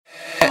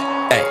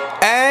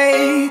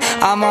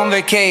I'm on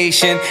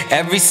vacation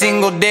every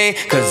single day,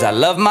 cause I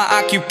love my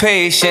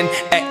occupation.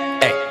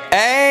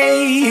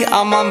 Hey,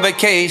 I'm on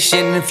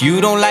vacation. If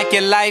you don't like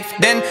your life,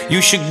 then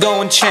you should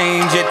go and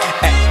change it.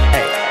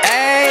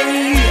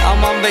 Hey,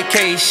 I'm on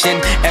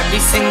vacation every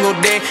single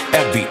day,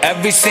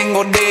 every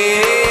single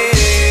day.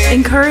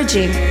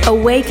 Encouraging,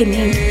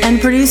 awakening,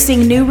 and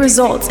producing new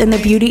results in the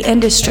beauty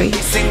industry.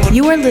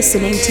 You are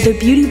listening to The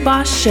Beauty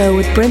Boss Show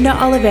with Brenda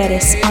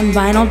Olivares on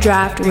Vinyl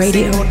Draft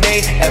Radio.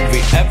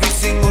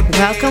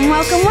 Welcome,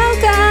 welcome,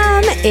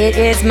 welcome. It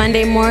is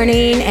Monday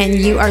morning, and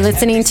you are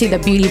listening to The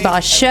Beauty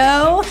Boss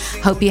Show.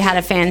 Hope you had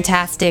a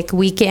fantastic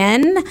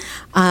weekend.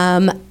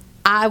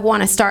 I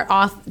want to start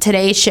off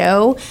today's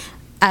show.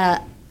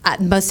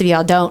 Most of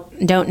y'all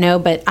don't know,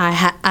 but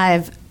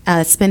I've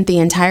spent the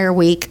entire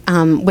week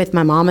with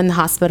my mom in the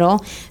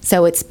hospital.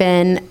 So it's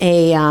been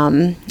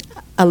a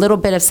little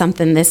bit of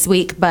something this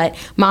week. But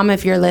Mom,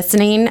 if you're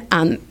listening,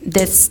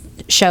 this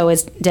show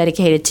is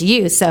dedicated to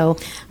you. So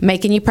I'm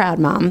making you proud,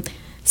 Mom.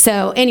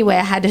 So anyway,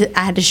 I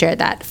had to share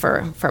that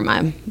for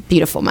my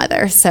beautiful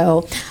mother.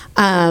 So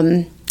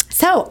I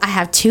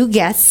have two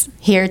guests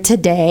here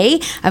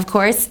today. Of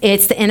course,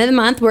 it's the end of the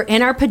month. We're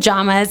in our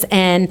pajamas,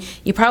 and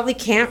you probably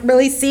can't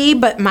really see,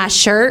 but my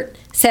shirt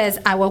says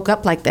I woke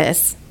up like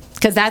this.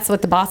 Because that's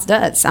what the boss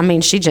does. I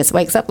mean, she just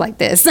wakes up like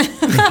this. I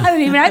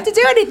don't even have to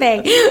do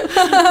anything.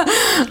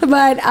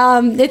 But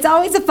it's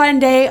always a fun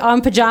day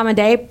on Pajama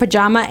Day,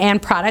 pajama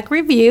and product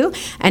review.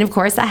 And, of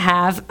course, I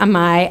have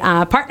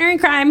my partner in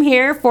crime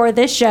here for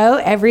this show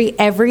every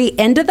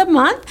end of the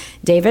month,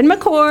 David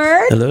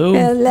McCord. Hello.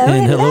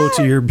 And hello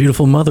to your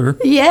beautiful mother.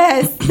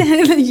 Yes.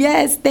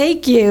 Yes,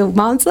 thank you.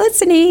 Mom's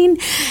listening.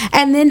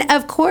 And then,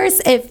 of course,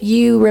 if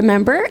you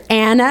remember,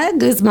 Anna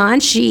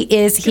Guzman, she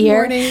is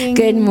here. Good morning.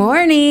 Good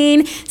morning.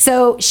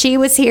 So she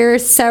was here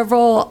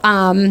several,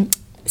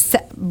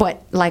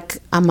 like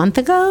a month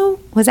ago?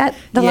 Was that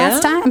the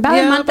last time?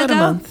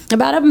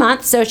 About a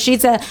month. So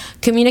she's a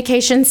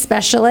communication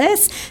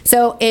specialist.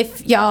 So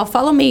if y'all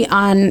follow me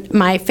on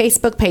my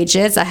Facebook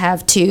pages, I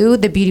have two,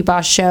 The Beauty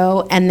Boss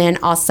Show, and then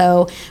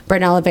also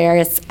Brenda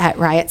Olivares at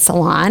Riot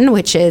Salon,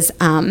 which is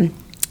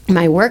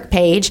my work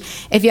page.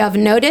 If you have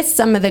noticed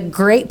some of the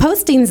great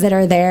postings that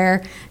are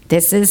there,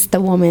 this is the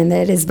woman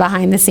that is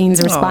behind the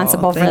scenes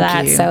responsible for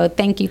that. You. So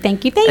thank you.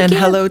 And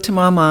hello to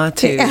Mama,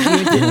 too.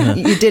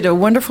 You did a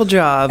wonderful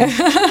job.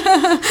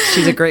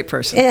 She's a great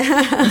person.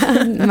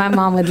 My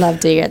mom would love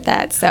to hear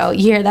that. So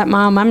you hear that,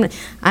 Mom?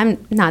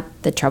 I'm not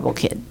the trouble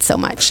kid so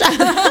much.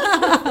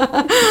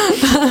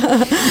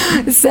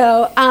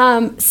 So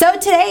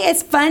today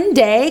is fun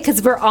day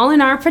because we're all in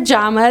our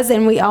pajamas,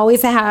 and we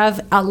always have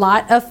a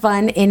lot of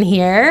fun in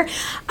here.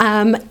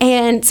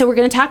 And so we're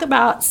going to talk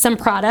about some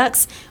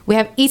products. We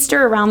have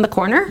Easter around the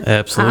corner.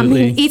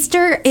 Absolutely.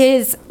 Easter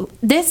is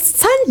this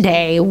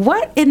Sunday.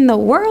 What in the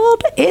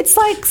world? It's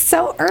like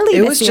so early.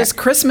 It was just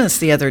Christmas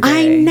the other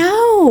day. I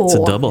know. It's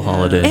a double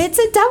holiday. It's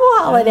a double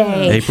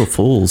holiday. April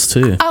Fools,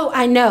 too. Oh,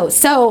 I know.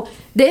 So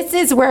this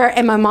is where,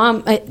 and my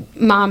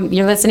mom,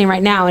 you're listening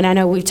right now, and I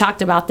know we've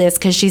talked about this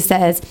because she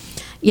says,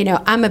 you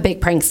know, I'm a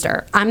big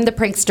prankster. I'm the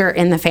prankster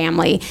in the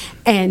family.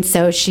 And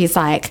so she's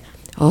like,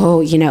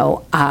 oh,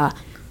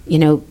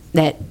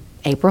 that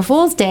April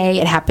Fool's Day,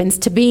 it happens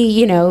to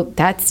be,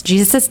 that's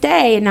Jesus'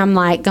 day. And I'm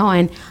like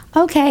going,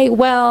 okay,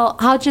 well,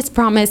 I'll just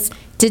promise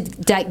to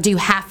do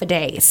half a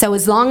day. So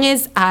as long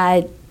as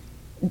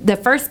the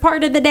first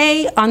part of the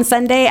day on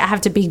Sunday, I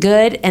have to be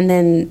good. And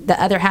then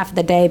the other half of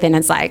the day, then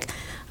it's like,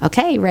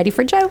 okay, ready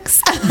for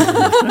jokes.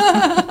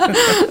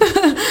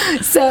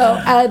 So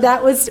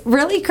that was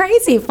really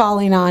crazy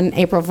falling on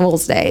April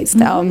Fool's Day.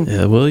 So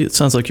yeah, well, it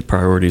sounds like your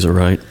priorities are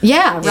right.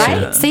 Yeah,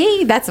 right? Yeah.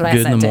 See, that's what I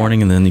said. Good in the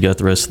morning, and then you got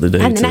the rest of the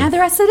day, and then I have the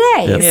rest of the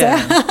day. Yep.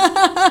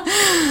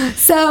 Yeah.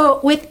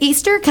 So with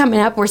Easter coming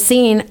up, we're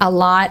seeing a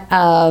lot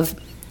of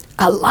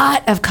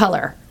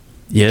color.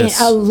 Yes.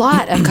 A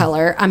lot of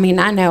color. I mean,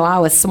 I know I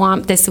was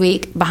swamped this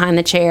week behind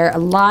the chair. A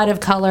lot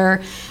of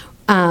color.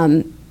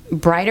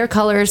 Brighter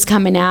colors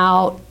coming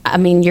out. I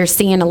mean, you're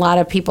seeing a lot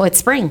of people. It's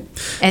spring.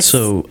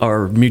 So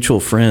our mutual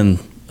friend,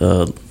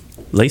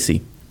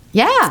 Lacey.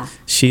 Yeah.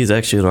 She is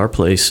actually at our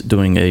place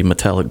doing a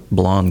metallic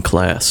blonde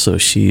class. So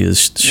she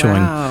is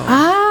showing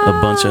a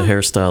bunch of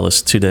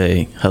hairstylists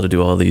today how to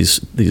do all these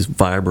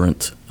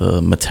vibrant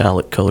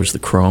metallic colors, the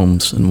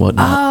chromes and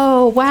whatnot.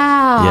 Oh,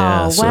 wow.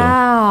 Yeah,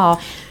 wow.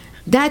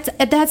 That's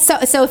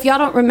so if y'all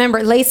don't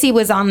remember, Lacey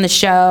was on the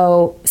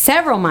show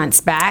several months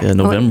back. Yeah,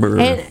 November.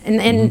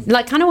 And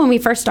like kind of when we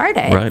first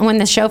started, right. When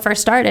the show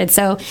first started.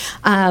 So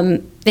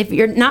if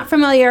you're not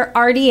familiar,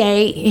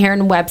 RDA here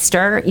in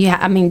Webster,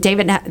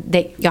 David,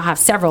 y'all have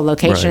several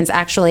locations, right.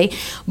 Actually.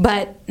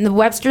 But the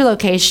Webster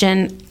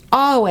location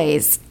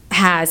always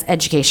has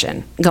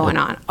education going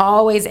on.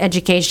 Always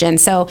education.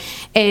 So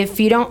if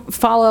you don't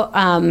follow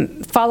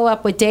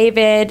up with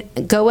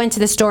David, go into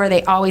the store.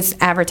 They always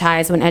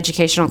advertise when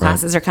educational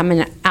classes are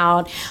coming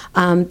out.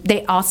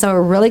 They also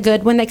are really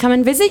good when they come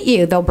and visit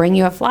you. They'll bring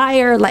you a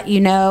flyer, let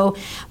you know.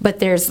 But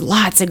there's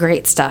lots of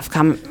great stuff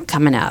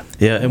coming up.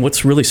 Yeah, and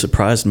what's really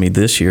surprised me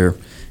this year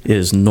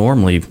is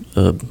normally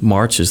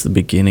March is the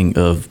beginning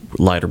of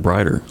Lighter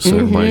Brighter, so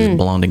everybody's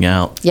blonding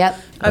out. Yep.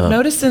 I've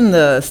noticed in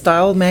the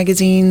style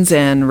magazines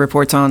and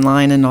reports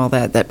online and all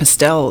that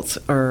pastels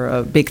are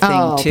a big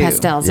thing too.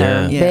 Pastels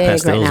are big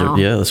pastels right now.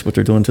 That's what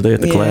they're doing today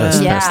at the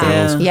class.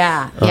 Pastels.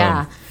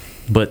 Yeah.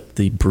 But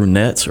the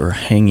brunettes are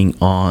hanging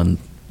on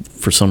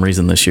for some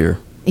reason this year.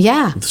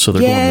 Yeah. So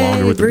they're going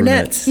longer with the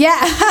brunettes. Yeah.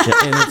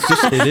 And it's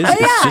just like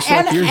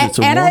yours. It's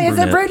a Anna warm is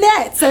a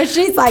brunette, so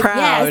she's like,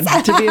 proud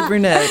yes. to be a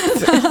brunette.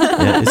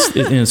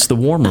 It's the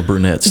warmer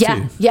brunettes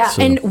too. Yeah,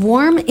 So- and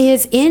warm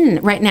is in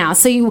right now.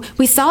 So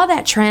we saw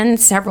that trend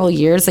several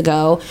years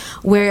ago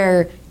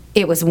where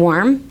it was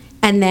warm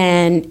and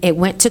then it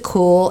went to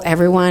cool.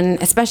 Everyone,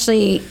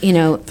 especially,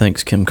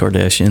 Thanks, Kim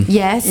Kardashian.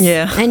 yes,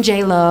 Yeah. and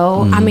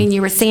J-Lo. I mean,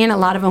 you were seeing a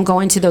lot of them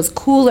going to those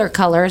cooler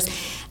colors,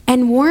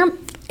 and warm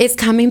is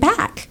coming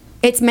back.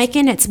 It's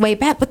making its way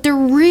back, but they're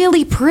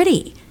really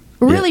pretty.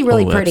 Really, Yeah.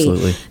 really Oh, pretty.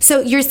 absolutely. So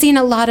you're seeing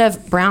a lot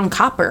of brown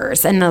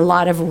coppers and a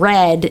lot of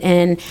red,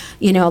 and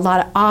a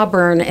lot of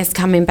auburn is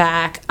coming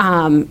back.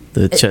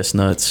 The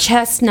chestnuts.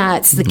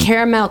 Chestnuts, the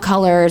caramel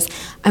colors.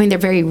 I mean, they're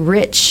very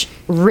rich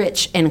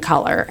in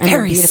color. And they're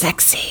Very beautiful.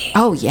 sexy.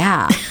 Oh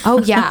yeah.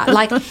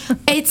 Like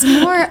it's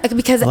more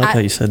because I like how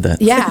you said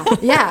that. Yeah.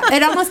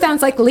 It almost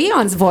sounds like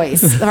Leon's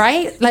voice,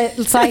 right? Like,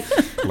 it's like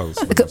Close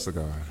with a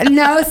cigar.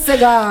 no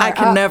cigar. I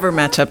can never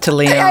match up to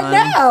Leon.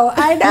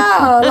 I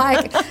know.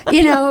 Like,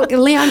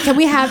 Leon, can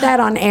we have that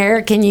on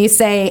air? Can you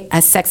say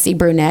a sexy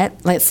brunette?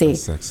 Let's see.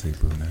 Sexy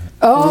brunette.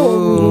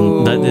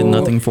 Oh. That did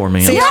nothing for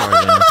me. I'm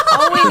sorry, man.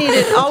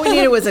 All we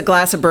needed was a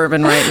glass of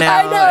bourbon right now.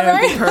 I know, It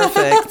would be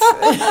perfect.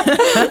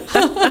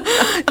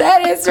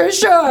 That is for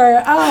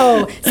sure.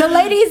 Oh, so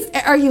ladies,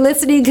 are you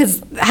listening?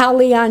 Because how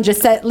Leon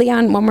just said,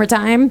 Leon, one more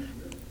time.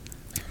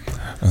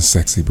 A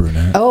sexy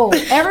brunette. Oh,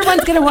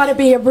 everyone's going to want to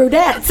be a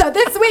brunette. So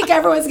this week,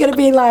 everyone's going to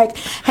be like,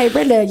 hey,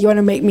 Brenda, you want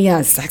to make me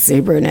a sexy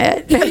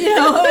brunette? And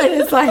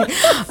it's like,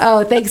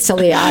 oh, thanks to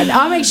Leon.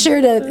 I'll make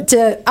sure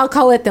I'll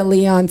call it the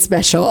Leon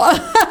special.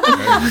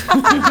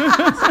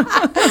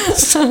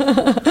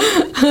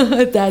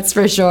 That's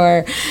for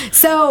sure.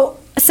 So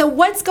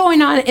what's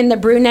going on in the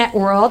brunette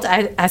world?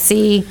 I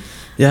see.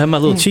 Yeah, I have my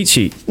little cheat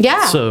sheet.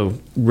 Yeah. So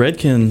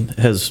Redken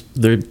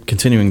they're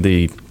continuing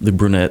the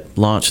brunette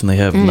launch, and they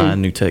have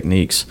 9 new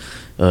techniques.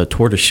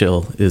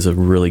 Tortoiseshell is a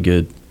really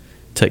good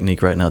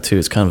technique right now too.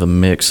 It's kind of a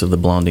mix of the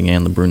blonding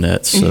and the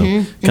brunettes, so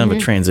kind of a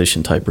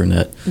transition type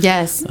brunette.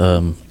 Yes.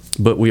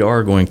 But we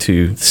are going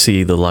to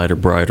see the Lighter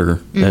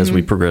Brighter as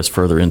we progress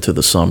further into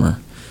the summer.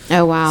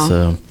 Oh wow.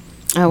 So,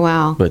 oh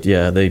wow. but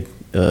yeah,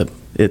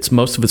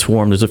 most of it's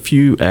warm. There's a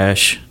few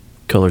ash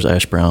colors,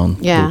 ash brown,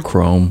 Yeah. little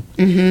chrome,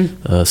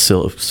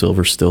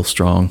 silver's still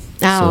strong.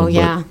 Oh, So,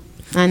 yeah.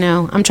 I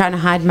know. I'm trying to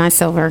hide my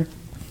silver.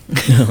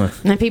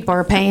 And people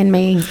are paying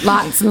me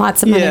lots and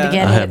lots of money Yeah. to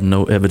get I it. have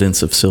no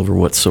evidence of silver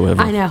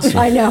whatsoever.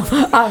 I know,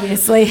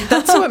 obviously.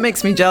 That's what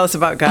makes me jealous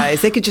about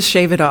guys. They could just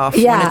shave it off.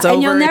 Yeah, When it's and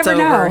over, you'll it's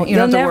never over. know. You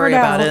don't You'll have to worry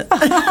never about know.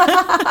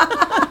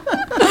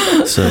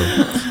 it. So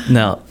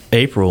now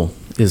April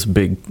is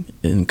big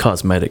in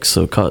cosmetics.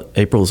 So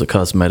April is a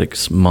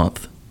cosmetics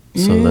month.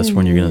 So that's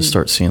when you're going to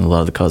start seeing a lot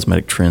of the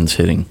cosmetic trends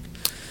hitting.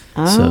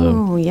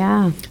 Oh,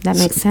 yeah. That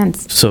makes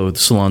sense. So the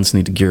salons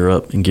need to gear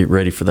up and get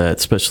ready for that,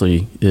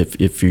 especially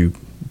if you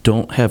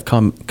don't have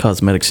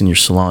cosmetics in your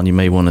salon, you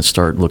may want to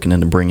start looking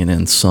into bringing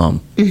in some.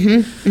 They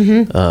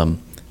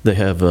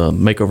have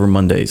Makeover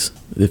Mondays.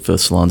 If a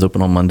salon's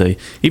open on Monday,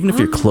 even if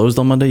you're closed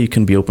on Monday, you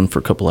can be open for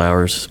a couple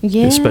hours,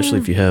 Yeah. especially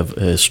if you have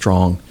a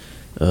strong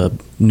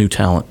new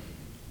talent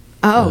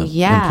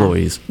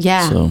employees.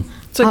 Yeah. So,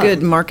 It's a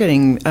good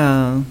marketing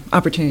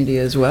opportunity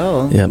as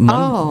well. yeah,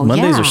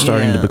 Mondays yeah. are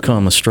starting to Yeah.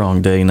 become a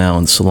strong day now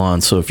in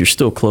salons. So if you're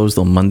still closed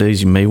on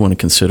Mondays, you may want to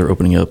consider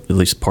opening up at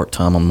least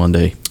part-time on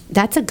Monday.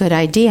 That's a good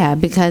idea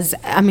because,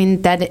 I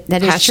mean, that is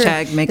true.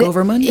 Hashtag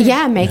Makeover Monday.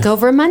 Yeah,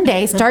 Makeover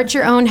Monday. Start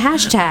your own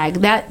hashtag.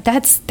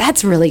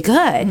 That's really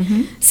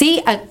good.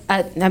 See,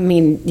 I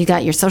mean, you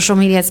got your social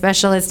media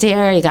specialist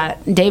here. You got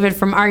David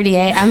from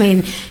RDA. I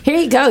mean, here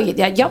you go.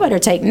 Y'all better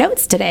take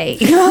notes today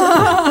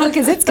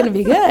because it's going to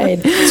be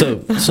good.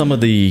 So some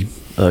of the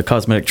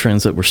cosmetic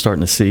trends that we're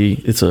starting to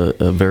see, it's a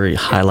very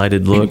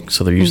highlighted look.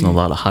 So they're using a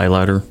lot of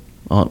highlighter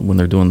when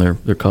they're doing their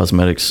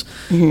cosmetics.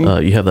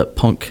 You have that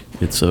punk.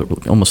 It's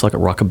almost like a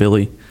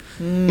rockabilly.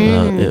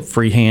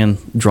 Freehand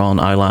drawn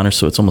eyeliner.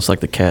 So it's almost like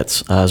the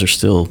cat's eyes are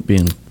still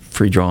being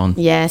free drawn.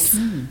 Yes.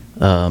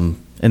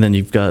 And then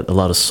you've got a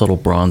lot of subtle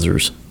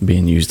bronzers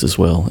being used as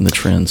well in the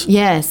trends.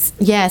 Yes,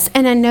 yes.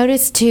 And I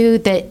noticed too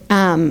that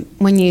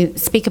when you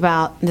speak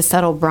about the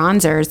subtle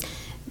bronzers,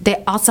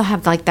 they also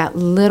have like that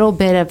little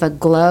bit of a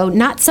glow,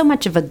 not so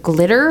much of a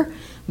glitter,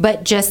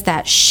 but just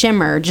that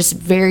shimmer, just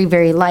very,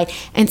 very light.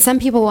 And some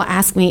people will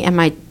ask me, am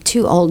I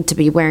too old to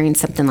be wearing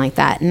something like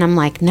that? And I'm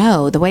like,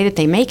 no, the way that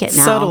they make it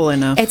now. Subtle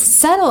enough. It's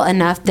subtle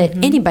enough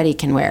that anybody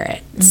can wear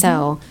it.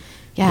 So,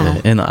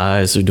 yeah. And the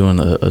eyes are doing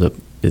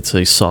it's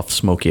a soft,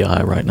 smoky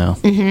eye right now.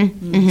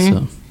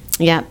 So.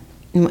 Yeah.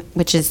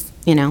 Which is,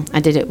 I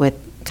did it with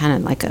kind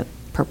of like a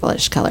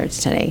purplish color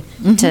today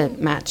to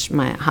match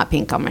my hot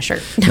pink on my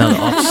shirt.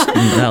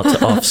 Now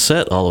to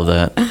offset all of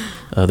that,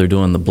 they're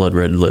doing the blood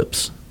red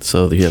lips.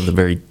 So you have the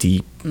very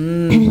deep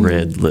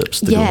red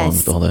lips that go along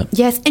with all that.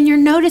 Yes, and you're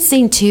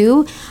noticing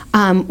too,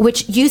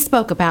 which you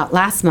spoke about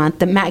last month,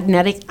 the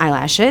magnetic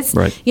eyelashes.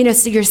 Right.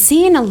 So you're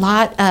seeing a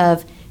lot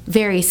of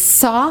very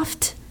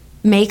soft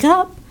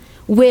makeup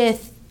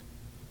with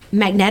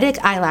magnetic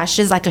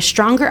eyelashes, like a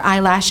stronger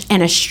eyelash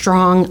and a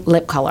strong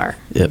lip color.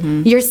 Yep.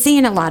 You're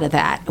seeing a lot of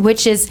that,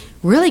 which is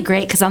really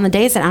great because on the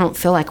days that I don't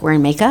feel like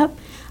wearing makeup,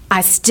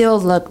 I still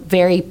look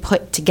very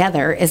put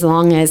together as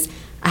long as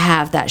I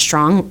have that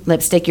strong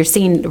lipstick. You're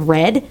seeing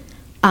red.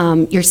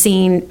 You're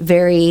seeing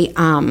very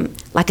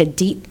like a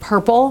deep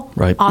purple.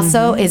 Right.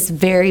 Also is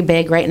very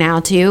big right now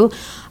too.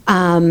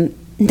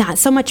 Not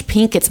so much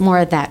pink. It's more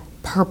of that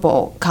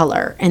purple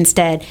color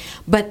instead.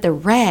 But the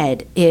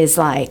red is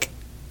like,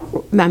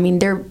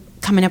 they're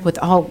coming up with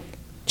all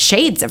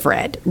shades of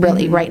red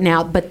really right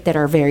now, but that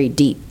are very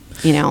deep,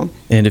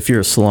 And if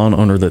you're a salon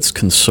owner that's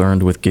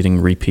concerned with getting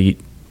repeat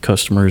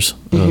customers,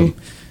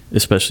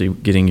 especially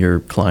getting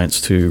your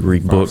clients to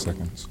rebook, 5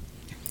 seconds.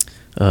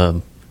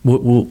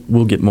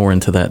 we'll get more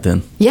into that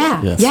then.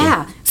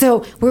 Yeah.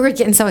 So we were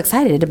getting so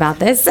excited about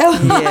this. So,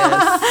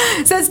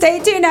 so stay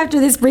tuned after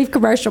this brief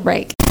commercial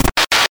break.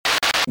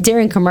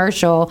 During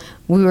commercial,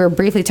 we were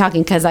briefly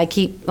talking because I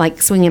keep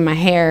like swinging my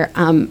hair.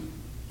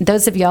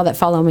 Those of y'all that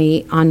follow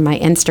me on my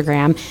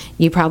Instagram,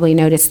 you probably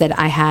noticed that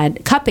I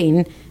had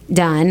cupping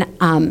done.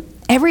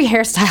 Every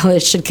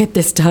hairstylist should get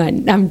this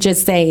done. I'm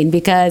just saying,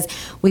 because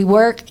we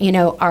work,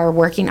 our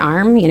working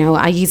arm,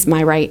 I use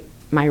my right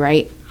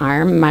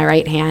arm, my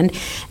right hand,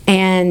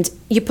 and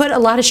you put a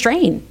lot of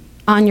strain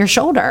on your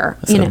shoulder.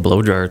 That's a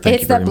blow dryer.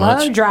 It's the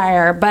blow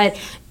dryer, but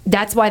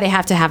that's why they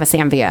have to have a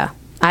Samvia.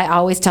 I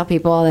always tell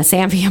people the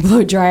Samvia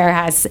blow dryer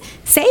has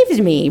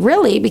saved me,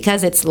 really,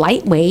 because it's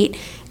lightweight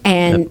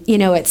and,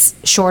 it's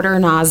shorter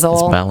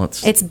nozzle.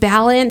 It's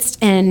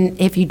balanced, and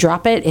if you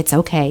drop it, it's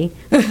okay.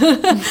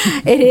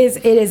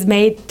 It is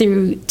made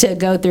to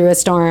go through a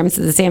storm,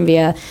 so the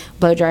Samvia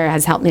blow dryer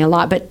has helped me a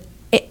lot, but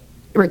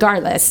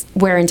regardless,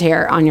 wear and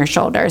tear on your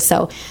shoulder.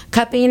 So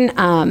cupping,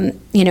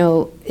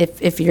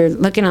 if you're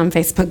looking on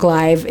Facebook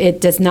Live, it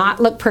does not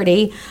look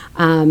pretty.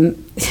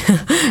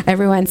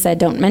 Everyone said,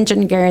 don't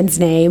mention Garen's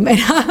name.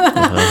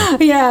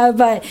 Yeah,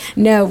 but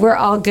no, we're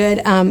all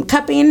good.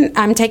 Cupping,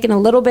 I'm taking a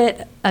little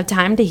bit of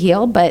time to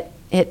heal, but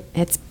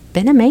it's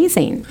been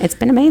amazing. It's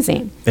been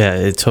amazing. Yeah,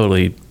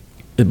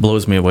 it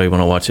blows me away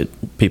when I watch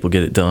people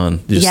get it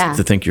done. Just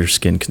to think your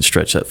skin can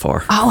stretch that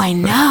far. Oh, I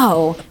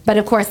know. But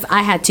of course,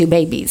 I had 2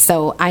 babies,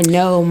 so I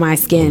know my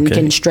skin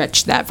can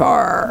stretch that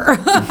far.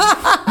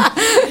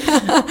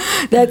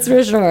 That's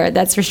for sure.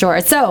 That's for sure.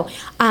 So,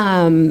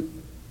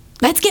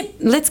 let's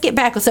get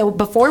back. So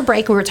before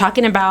break, we were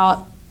talking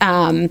about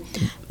the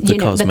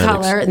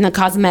color and the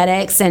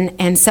cosmetics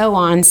and so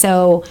on.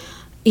 So,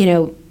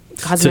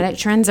 cosmetic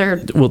trends are.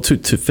 Well,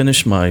 to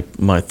finish my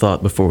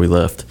thought before we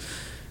left.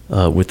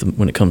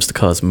 When it comes to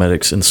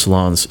cosmetics and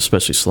salons,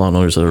 especially salon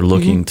owners that are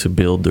looking to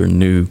build their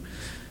new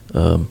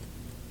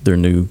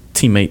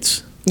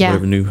teammates,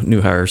 whatever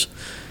new hires,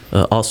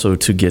 also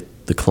to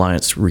get the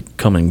clients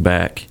coming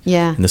back.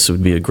 Yeah. And this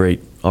would be a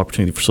great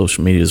opportunity for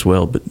social media as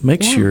well. But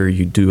make sure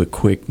you do a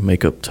quick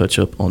makeup touch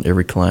up on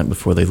every client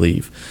before they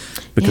leave,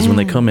 because when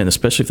they come in,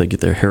 especially if they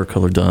get their hair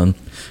color done,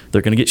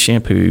 they're going to get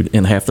shampooed,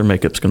 and half their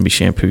makeup's going to be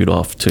shampooed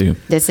off too.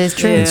 This is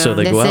true. And so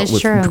they go out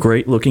with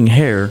great looking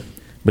hair,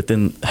 but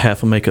then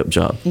half a makeup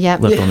job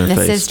left on their face.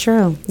 This is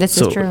true. This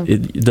is true.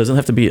 It doesn't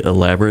have to be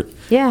elaborate.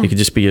 Yeah. It could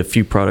just be a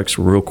few products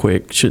real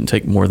quick. Shouldn't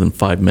take more than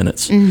 5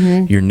 minutes.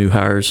 Your new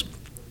hires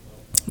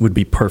would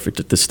be perfect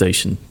at this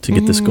station to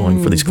get this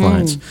going for these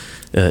clients.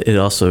 It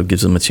also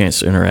gives them a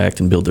chance to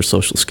interact and build their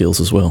social skills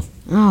as well.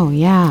 Oh,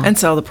 yeah. And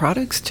sell the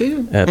products,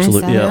 too.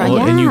 Absolutely.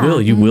 And you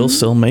will. You will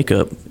sell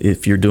makeup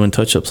if you're doing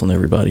touch-ups on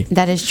everybody.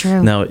 That is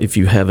true. Now, if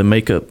you have a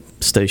makeup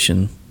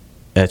station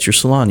at your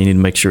salon, you need to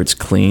make sure it's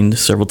cleaned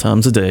several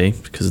times a day,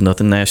 because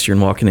nothing nastier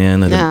than walking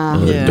in and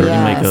dirty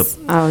makeup.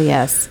 Oh,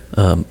 yes.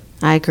 I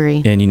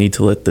agree. And you need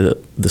to let the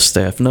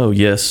staff know,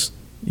 yes,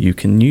 you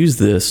can use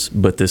this,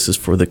 but this is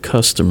for the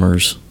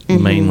customers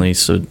mainly.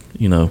 So,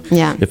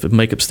 if a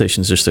makeup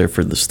station is just there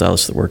for the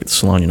stylists that work at the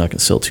salon, you're not going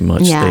to sell too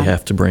much. Yeah. They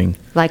have to bring,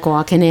 like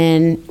walking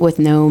in with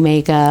no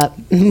makeup,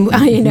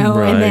 Right.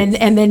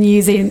 and then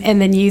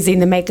using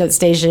the makeup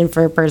station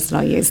for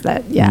personal use.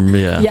 That's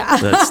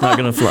not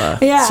going to fly.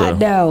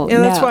 No.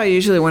 That's why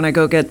usually when I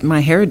go get my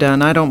hair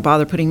done, I don't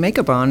bother putting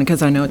makeup on,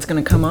 because I know it's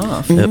going to come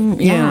off.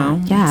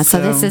 Yep. So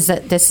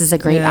this is a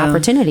great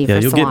opportunity for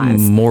you'll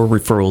salons. get more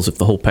referrals if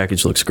the whole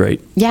package looks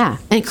great. Yeah,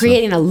 and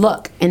creating a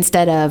look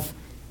instead of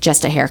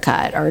just a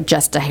haircut or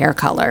just a hair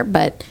color,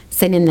 but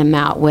sending them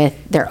out with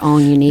their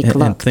own unique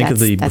look. And think of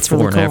the before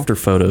really and cool. after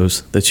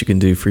photos that you can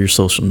do for your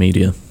social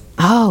media.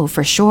 Oh,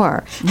 for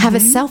sure. Have a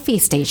selfie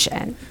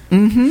station.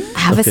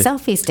 Have a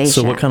selfie station.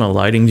 So what kind of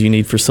lighting do you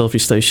need for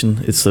selfie station?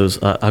 It's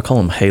those, I call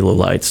them halo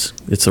lights.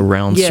 It's a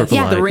round circle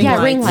yeah, light. the ring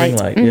lights. ring light. Ring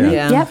light, Mhm.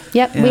 yeah.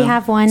 Yep, we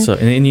have one. So,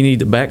 and then you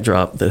need a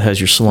backdrop that has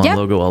your salon Yep.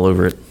 logo all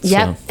over it.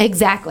 Yep, So,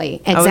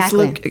 exactly. I was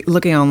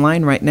looking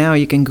online right now.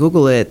 You can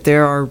Google it.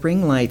 There are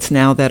ring lights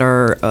now that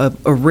are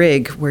a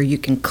rig where you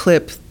can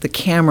clip the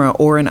camera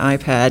or an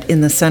iPad in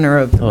the center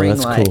of the Oh, ring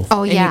that's light. cool.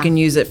 Oh, And yeah. you can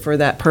use it for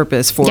that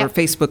purpose, for Yep.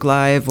 Facebook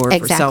Live or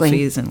for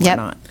selfies and Yep.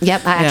 whatnot.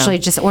 Yep, I actually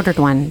just ordered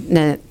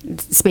one.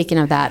 Speaking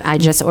of that, I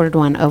just ordered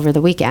one over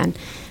the weekend.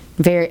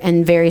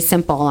 Very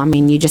simple. I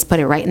mean, you just put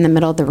it right in the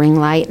middle of the ring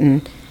light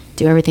and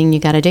do everything you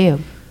got to do.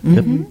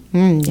 yep.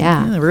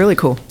 Yeah, really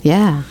cool.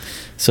 Yeah.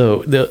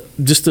 So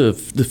just to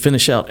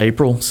finish out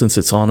April, since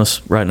it's on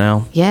us right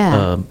now.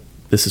 Yeah.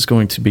 This is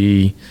going to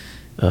be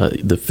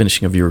the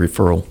finishing of your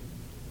referral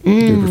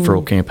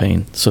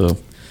campaign. So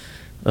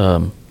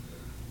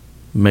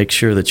make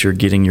sure that you're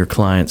getting your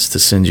clients to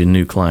send you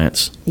new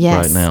clients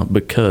Yes. right now,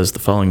 because the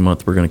following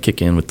month we're going to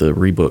kick in with the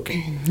rebook.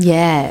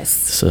 Yes.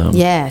 So-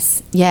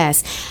 Yes.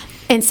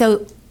 And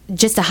so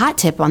just a hot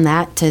tip on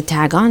that, to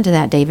tag on to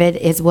that, David,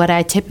 is what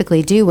I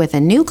typically do with a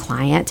new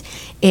client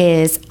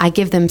is I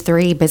give them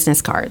 3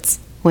 business cards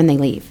when they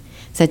leave.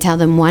 So I tell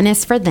them one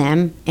is for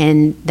them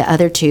and the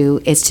other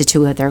 2 is to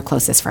 2 of their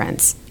closest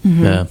friends.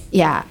 Yeah.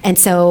 Yeah. And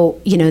so,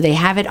 they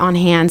have it on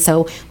hand.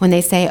 So when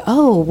they say,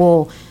 oh,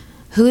 well,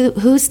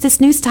 who's this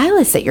new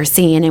stylist that you're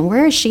seeing and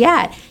where is she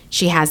at?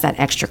 She has that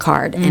extra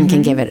card and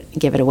can give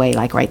it away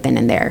like right then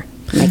and there.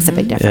 Makes a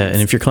big difference. Yeah,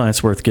 and if your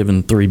client's worth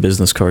giving 3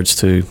 business cards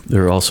to,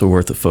 they're also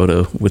worth a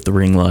photo with the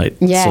ring light.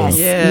 Yes,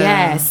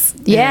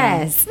 So,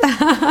 yes.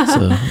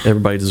 so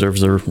everybody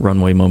deserves their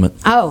runway moment.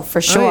 Oh,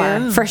 for sure,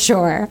 yeah. for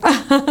sure.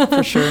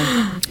 For sure.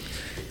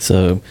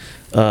 So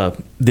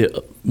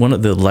one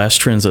of the last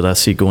trends that I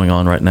see going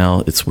on right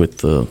now, it's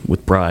with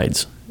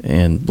brides,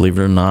 and believe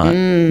it or not,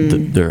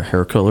 their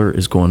hair color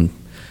is going.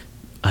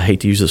 I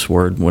hate to use this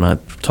word when I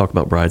talk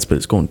about brides, but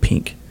it's going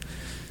pink.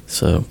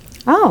 So.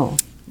 Oh,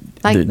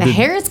 like the The-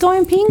 hair is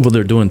going pink? Well,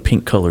 they're doing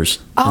pink colors.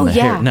 Oh, in the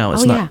yeah. hair. Now,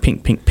 it's Oh, not yeah.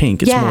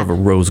 pink. It's Yeah. more of a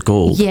rose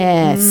gold.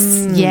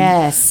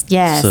 Yes.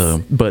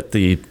 So, but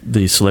the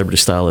celebrity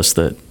stylist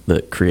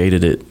that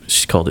created it,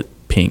 she called it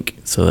pink.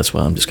 So that's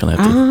why I'm just going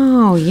to have to.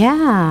 Oh,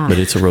 yeah. But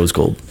it's a rose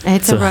gold.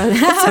 It's So- a rose.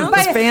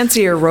 It's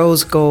fancier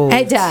rose gold.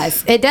 It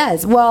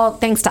does. Well,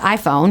 thanks to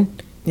iPhone.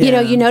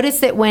 Yeah. You notice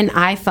that when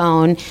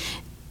iPhone,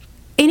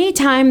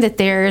 anytime that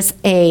there's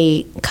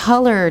a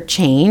color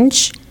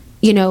change,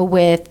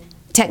 with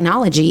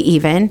technology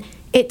even,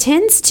 it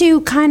tends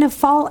to kind of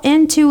fall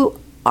into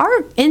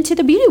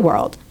the beauty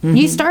world.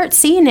 You start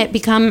seeing it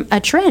become a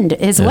trend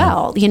as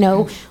well,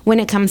 when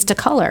it comes to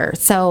color.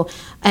 So,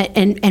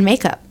 and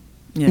makeup.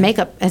 Yeah.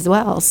 Makeup as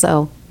well.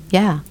 So,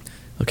 yeah.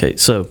 Okay,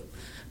 so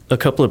a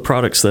couple of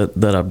products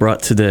that I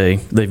brought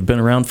today, they've been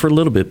around for a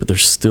little bit, but they're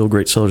still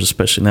great sellers,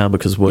 especially now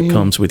because of what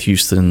comes with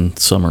Houston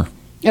summer.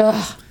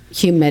 Ugh,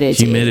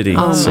 humidity.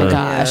 Oh So- my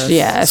gosh,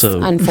 yes.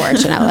 So-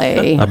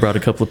 Unfortunately. I brought a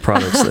couple of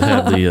products that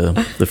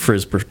have the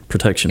frizz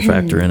protection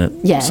factor in it.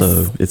 Yes.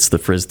 So it's the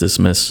Frizz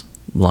Dismiss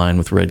line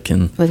with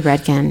Redken. With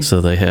Redken. So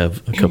they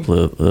have a couple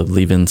of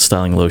leave-in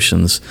styling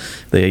lotions.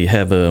 They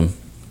have a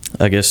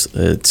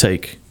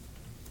take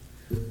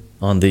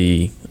on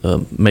the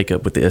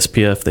makeup with the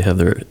SPF. They have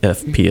their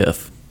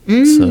FPF.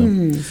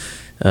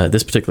 So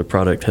this particular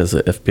product has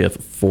a FPF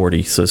of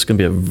 40, so it's going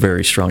to be a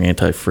very strong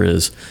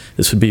anti-frizz.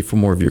 This would be for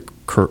more of your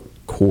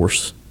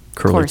coarse,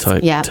 curly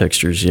type yep.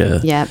 textures. Yeah.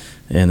 Yep.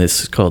 And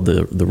this is called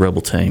the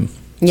Rebel Tame.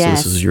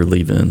 Yes. So this is your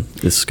leave-in.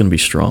 This is going to be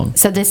strong.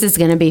 So this is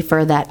going to be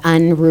for that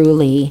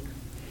unruly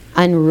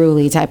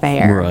type of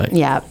hair. Right.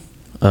 Yeah.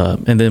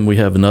 And then we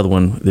have another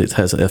one that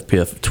has an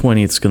SPF of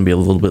 20. It's going to be a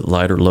little bit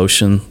lighter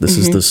lotion. This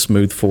is the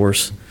Smooth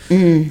Force.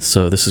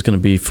 So this is going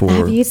to be for...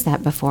 I've used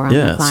that before on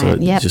the so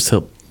client. it Yep. just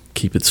help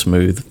keep it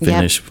smooth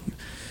finish.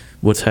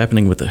 What's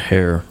happening with the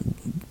hair,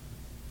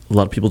 a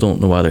lot of people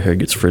don't know why their hair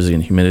gets frizzy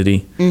in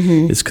humidity.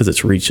 It's because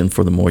it's reaching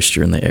for the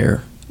moisture in the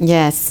air.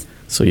 Yes.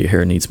 So your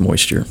hair needs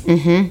moisture.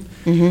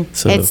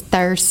 So It's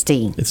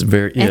thirsty. it's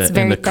very, it's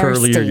very and the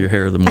curlier thirsty. your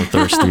hair, the more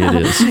thirsty it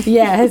is.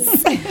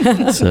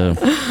 Yes. So,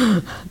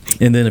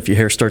 and then if your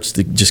hair starts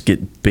to just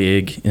get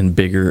big and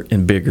bigger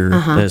and bigger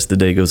as the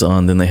day goes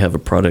on, then they have a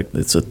product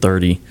that's a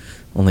 30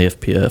 on the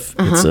FPF.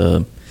 It's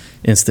a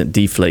instant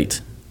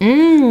deflate.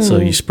 So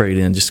you spray it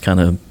in, just kind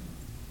of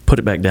put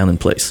it back down in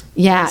place.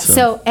 Yeah.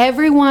 So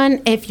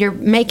everyone, if you're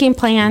making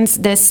plans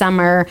this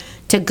summer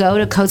to go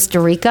to Costa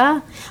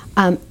Rica,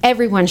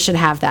 everyone should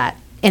have that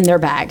in their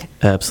bag.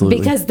 Absolutely.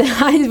 Because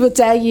I will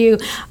tell you,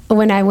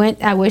 when I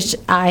went, I wish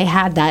I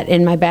had that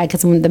in my bag,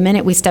 because the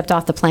minute we stepped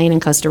off the plane in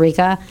Costa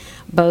Rica,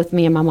 both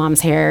me and my mom's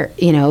hair,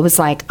 it was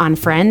like on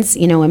Friends,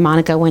 when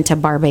Monica went to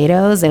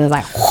Barbados, it was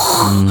like,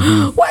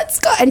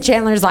 and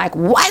Chandler's like,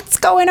 what's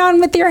going on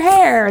with your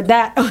hair?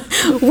 That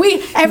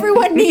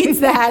Everyone needs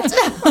that.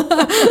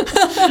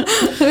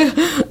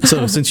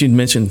 So since you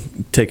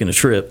mentioned taking a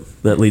trip,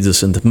 that leads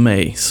us into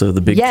May. So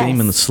the big Yes. theme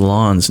in the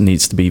salons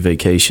needs to be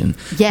vacation.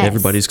 Yes.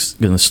 Everybody's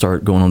going to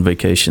start going on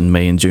vacation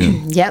May and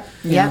June.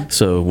 Yep.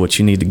 So what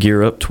you need to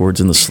gear up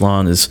towards in the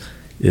salon is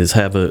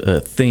have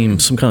a theme,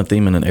 some kind of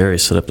theme in an area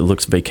set up that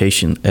looks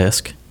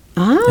vacation-esque.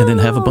 And then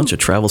have a bunch of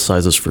travel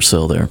sizes for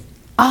sale there.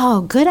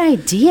 Oh, good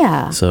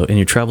idea. So, in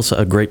your travel,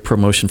 a great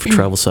promotion for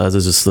travel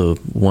sizes is the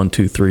 1,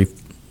 2, 3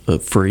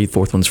 free.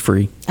 Fourth one's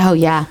free. Oh,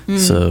 yeah.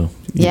 So,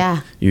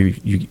 Yeah.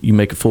 you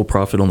make a full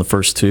profit on the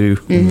first two,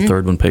 and the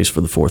third one pays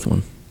for the fourth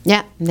one.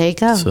 Yeah, there you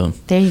go. So,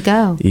 there you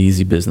go.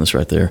 Easy business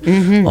right there.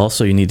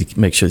 Also, you need to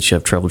make sure that you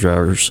have travel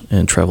dryers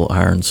and travel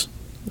irons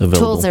available.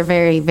 Tools are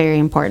very, very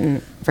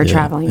important for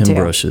traveling and too.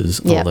 brushes,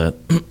 Yep. all that.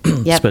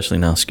 Especially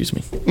now, excuse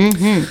me.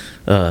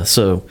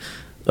 So,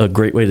 a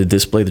great way to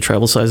display the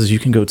travel sizes, you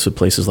can go to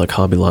places like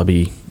Hobby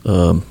Lobby,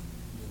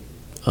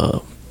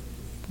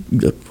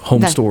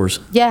 home stores,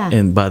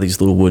 and buy these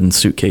little wooden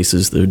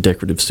suitcases. They're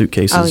decorative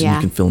suitcases, and you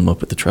can fill them up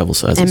with the travel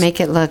sizes and make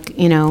it look,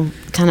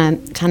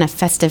 kind of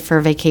festive for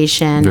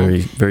vacation. Very,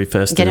 very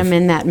festive. Get them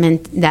in that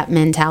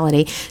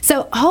mentality.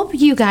 So hope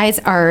you guys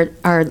are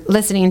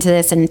listening to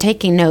this and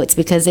taking notes,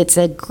 because it's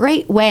a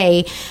great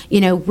way.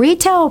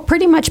 Retail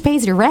pretty much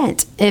pays your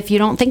rent. If you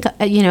don't think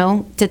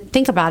to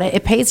think about it,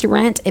 it pays your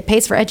rent. It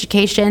pays for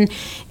education.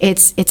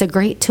 It's a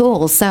great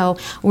tool. So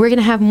we're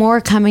gonna have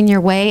more coming your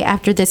way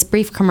after this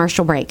brief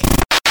commercial break.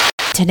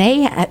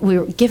 Today, we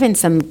were given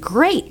some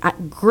great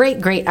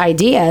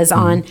ideas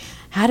on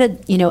how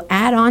to,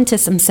 add on to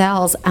some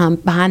sales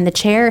behind the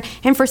chair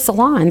and for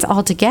salons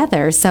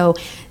altogether. So,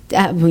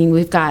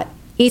 we've got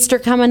Easter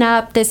coming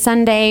up this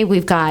Sunday.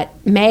 We've got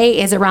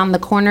May is around the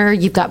corner.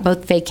 You've got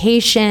both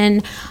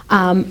vacation,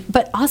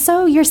 but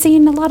also you're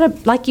seeing a lot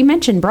of, like you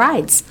mentioned,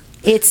 brides.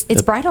 It's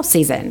bridal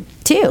season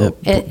too.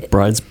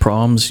 Brides,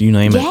 proms, you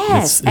name it.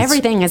 Yes,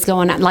 everything is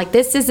going on. Like,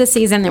 this is the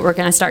season that we're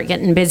going to start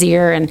getting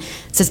busier, and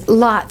it's just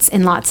lots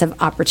and lots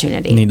of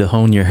opportunity. You need to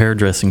hone your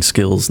hairdressing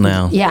skills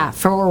now. Yeah,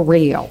 for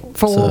real.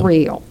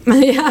 Real.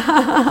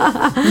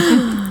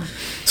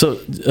 So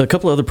a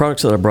couple of other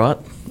products that I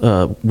brought.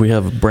 We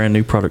have a brand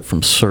new product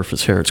from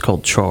Surface Hair. It's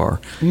called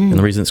Char. And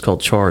the reason it's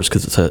called Char is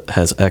because it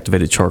has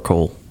activated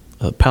charcoal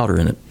powder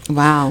in it.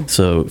 Wow.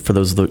 So for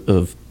those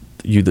of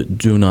you that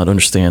do not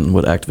understand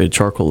what activated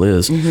charcoal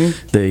is,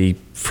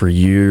 for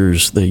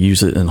years they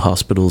use it in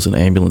hospitals and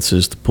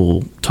ambulances to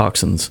pull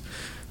toxins,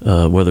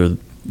 whether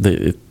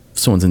if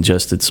someone's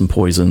ingested some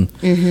poison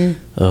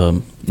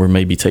or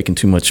maybe taking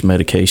too much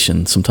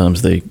medication.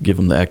 Sometimes they give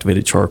them the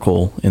activated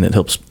charcoal, and it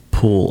helps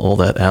pull all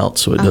that out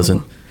so it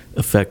doesn't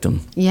affect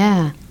them.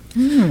 Yeah.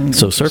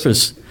 So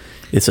Surface,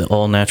 it's an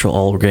all natural,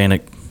 all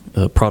organic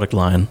product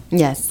line.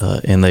 Yes.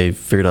 And they've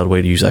figured out a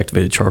way to use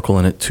activated charcoal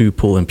in it to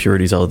pull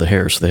impurities out of the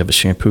hair. So they have a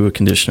shampoo, a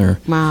conditioner.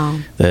 Wow.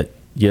 That,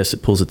 yes,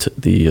 it pulls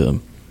the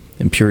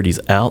impurities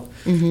out,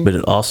 but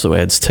it also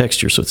adds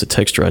texture. So it's a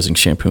texturizing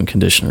shampoo and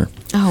conditioner.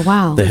 Oh,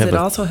 wow. Does it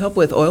also help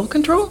with oil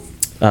control?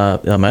 I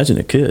imagine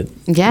it could.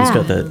 Yeah. It's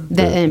got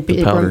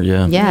the powder,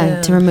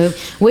 yeah, to remove,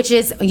 which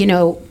is,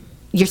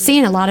 you're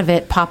seeing a lot of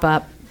it pop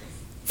up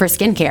for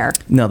skincare.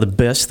 Now, the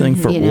best thing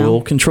for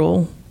oil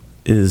control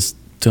is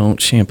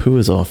don't shampoo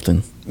as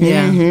often.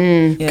 Yeah.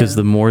 Because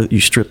the more that you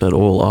strip that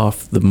oil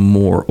off, the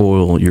more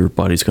oil your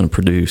body's going to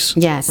produce.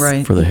 Yes.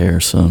 Right. For the hair.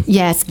 So.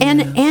 Yes.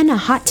 And a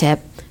hot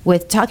tip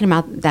with talking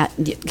about that,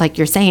 like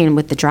you're saying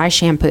with the dry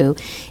shampoo,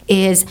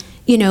 is,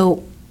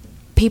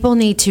 people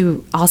need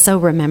to also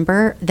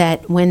remember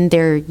that when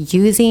they're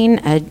using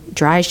a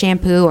dry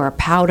shampoo or a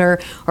powder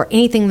or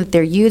anything that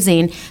they're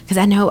using, because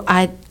I know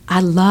I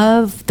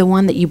love the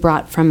one that you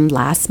brought from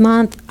last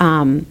month,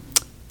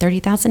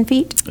 30,000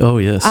 feet. Oh,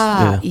 yes.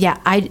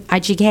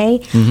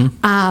 IGK.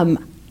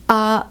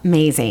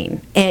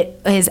 Amazing.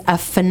 It is a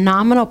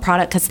phenomenal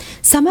product, because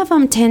some of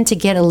them tend to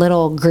get a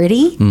little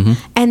gritty,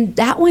 and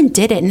that one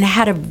did it, and it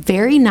had a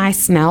very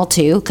nice smell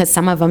too, because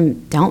some of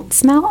them don't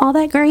smell all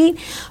that great.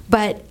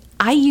 But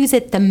I use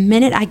it the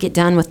minute I get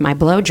done with my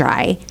blow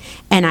dry,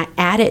 and I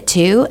add it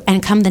too,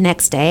 and come the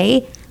next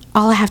day,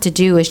 all I have to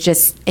do is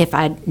just, if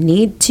I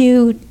need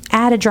to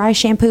add a dry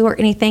shampoo or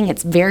anything,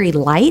 it's very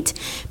light,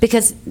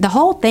 because the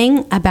whole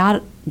thing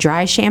about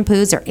dry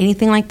shampoos or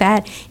anything like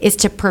that is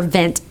to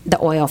prevent the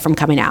oil from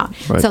coming out.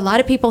 Right. So a lot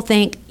of people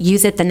think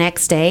use it the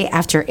next day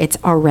after it's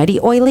already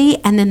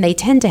oily, and then they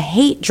tend to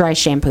hate dry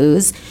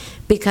shampoos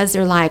because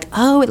they're like,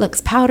 oh, it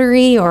looks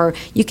powdery, or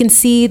you can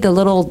see the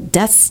little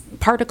dust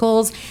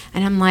particles.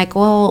 And I'm like,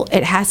 well,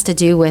 it has to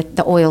do with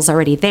the oil's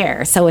already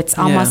there. So it's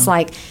almost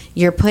like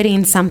you're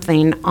putting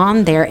something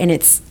on there and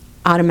it's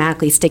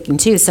automatically sticking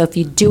to. So if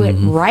you do it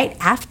right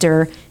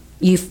after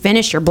you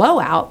finish your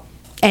blowout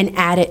and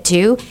add it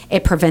to,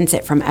 it prevents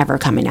it from ever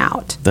coming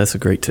out. That's a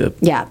great tip.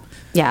 Yeah.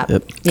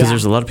 Because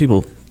there's a lot of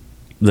people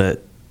that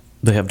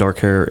they have dark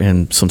hair,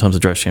 and sometimes the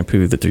dry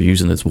shampoo that they're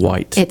using is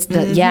white. It's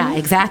the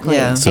exactly.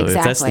 Yeah. So if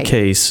that's the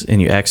case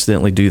and you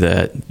accidentally do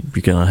that,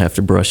 you're gonna have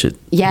to brush it.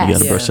 Yes. You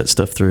gotta brush that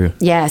stuff through.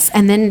 Yes,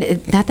 and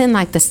then nothing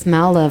like the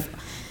smell of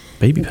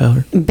Baby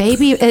powder.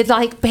 It's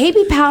like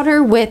baby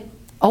powder with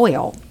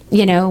oil,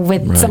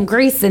 with some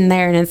grease in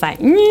there, and it's like,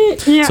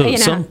 So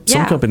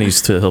some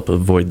companies, to help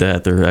avoid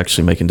that, they're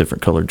actually making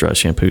different colored dry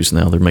shampoos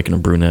now. They're making a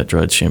brunette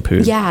dried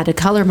shampoo. Yeah, to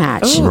color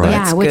match. Oh, right.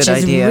 That's which good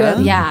is idea.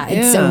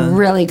 It's a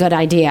really good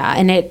idea,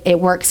 and it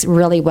works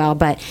really well.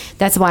 But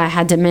that's why I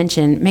had to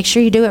mention, make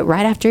sure you do it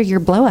right after your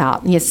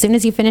blowout. As soon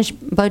as you finish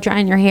blow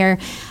drying your hair,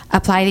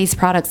 apply these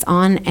products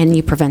on, and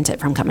you prevent it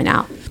from coming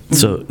out.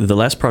 So the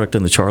last product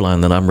in the Char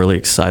line that I'm really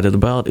excited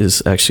about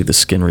is actually the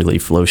Skin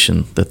Relief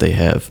Lotion that they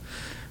have.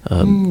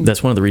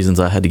 That's one of the reasons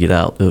I had to get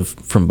out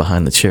from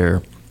behind the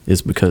chair,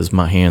 is because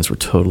my hands were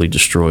totally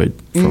destroyed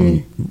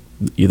from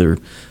either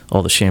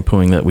all the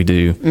shampooing that we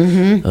do,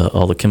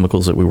 all the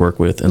chemicals that we work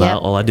with, and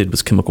all I did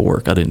was chemical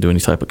work. I didn't do any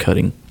type of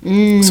cutting,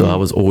 so I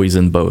was always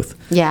in both.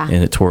 Yeah,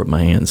 and it tore up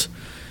my hands.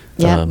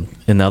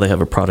 And now they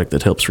have a product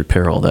that helps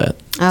repair all that.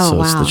 Oh, so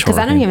wow. Because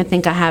I don't even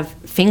think I have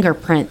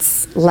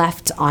fingerprints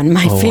left on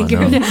my finger.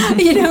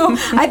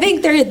 I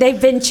think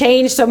they've been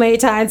changed so many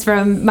times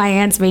from my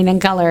hands being in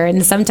color.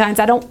 And sometimes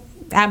I don't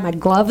have my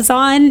gloves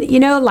on,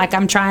 like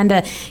I'm trying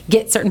to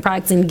get certain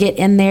products and get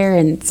in there.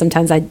 And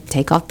sometimes I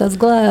take off those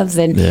gloves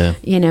and, and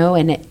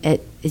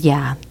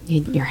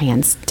your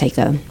hands take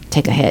a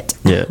hit.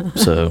 Yeah.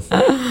 So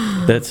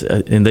that's,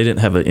 and they didn't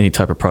have any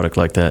type of product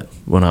like that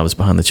when I was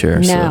behind the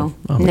chair. So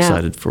I'm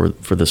excited for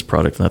this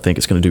product, and I think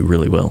it's going to do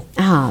really well.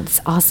 Oh,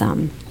 that's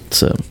awesome.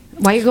 So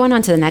while you're going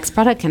on to the next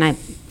product, can I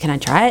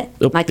try it?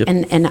 Yep.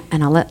 And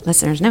I'll let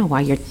listeners know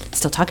while you're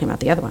still talking about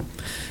the other one.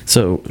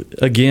 So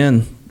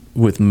again,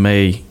 with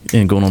May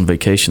and going on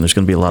vacation, there's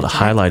going to be a lot of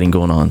highlighting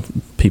going on.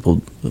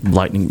 People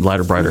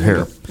lighter, brighter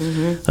hair.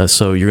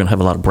 So you're going to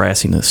have a lot of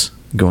brassiness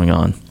going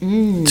on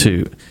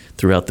too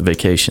throughout the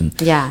vacation.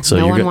 Yeah, so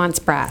no one wants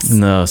brass.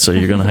 No, so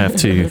you're going to have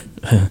to.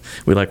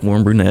 We like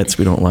warm brunettes.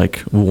 We don't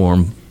like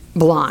warm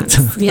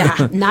blondes.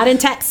 Yeah, not in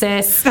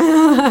Texas.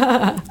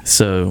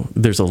 So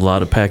there's a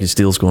lot of package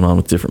deals going on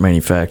with different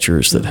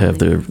manufacturers that have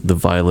the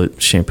violet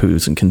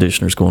shampoos and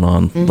conditioners going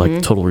on.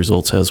 Like Total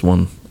Results has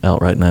one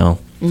out right now,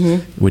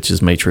 which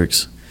is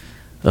Matrix.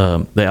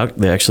 They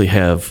actually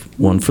have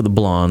one for the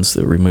blondes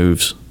that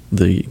removes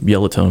the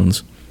yellow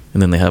tones,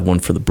 and then they have one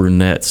for the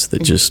brunettes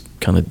that just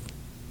kind of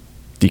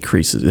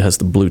decreases. It has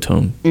the blue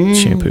tone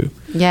shampoo.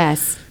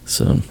 Yes.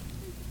 So,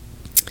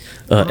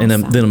 and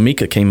then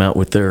Amika came out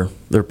with their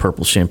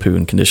purple shampoo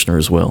and conditioner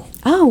as well.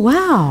 Oh,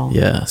 wow.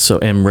 Yeah. So,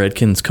 and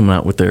Redken's coming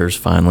out with theirs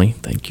finally.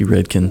 Thank you,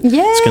 Redken. Yay.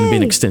 It's going to be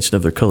an extension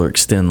of their Color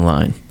Extend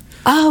line.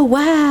 Oh,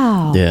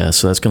 wow. Yeah.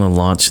 So that's going to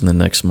launch in the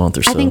next month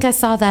or so. I think I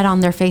saw that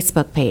on their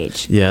Facebook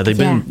page.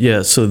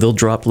 Yeah. So they'll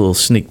drop little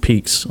sneak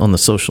peeks on the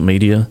social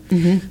media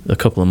a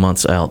couple of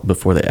months out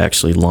before they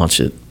actually launch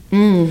it.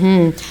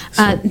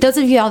 So, those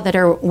of y'all that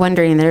are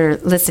wondering, that are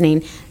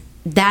listening,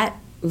 that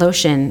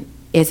lotion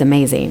is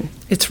amazing.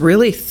 It's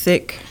really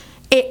thick.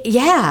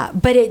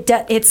 But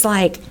it's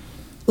like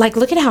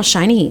look at how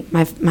shiny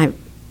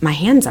my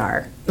hands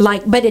are.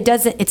 But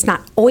it's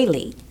not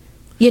oily.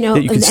 You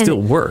can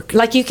still work.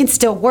 Like you can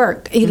still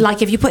work.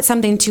 Like if you put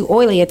something too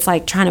oily, it's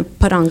like trying to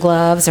put on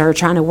gloves or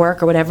trying to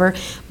work or whatever.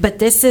 But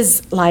this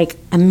is like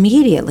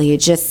immediately it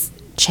just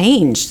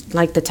changed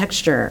like the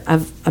texture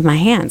of my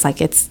hands.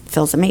 Like it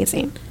feels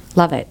amazing.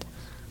 Love it.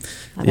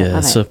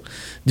 Love so it.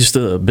 Just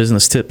a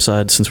business tip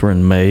side, since we're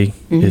in May,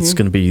 it's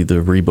going to be the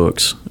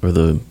rebooks or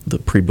the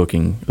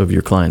pre-booking of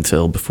your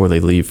clientele before they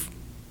leave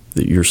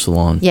your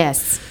salon.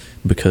 Yes.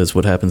 Because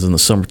what happens in the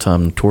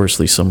summertime,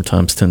 notoriously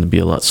summertimes tend to be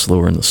a lot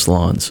slower in the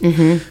salons.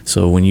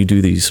 So when you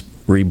do these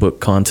rebook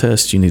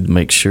contests, you need to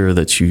make sure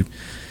that you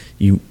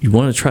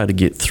want to try to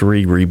get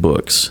 3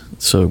 rebooks.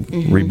 So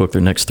rebook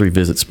their next 3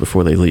 visits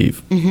before they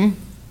leave.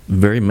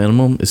 Very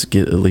minimum is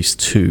get at least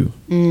 2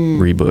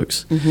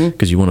 rebooks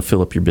because you want to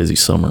fill up your busy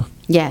summer.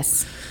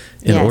 Yes.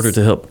 In order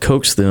to help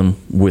coax them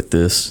with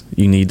this,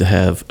 you need to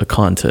have a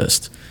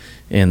contest.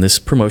 And this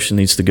promotion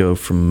needs to go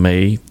from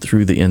May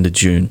through the end of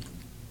June.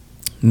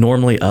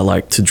 Normally, I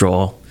like to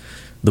draw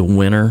the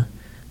winner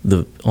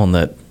on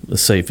that,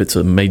 say if it's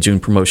a May-June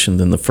promotion,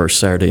 then the first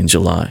Saturday in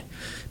July.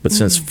 But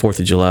since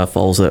 4th of July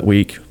falls that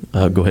week,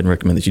 I'll go ahead and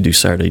recommend that you do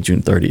Saturday,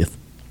 June 30th.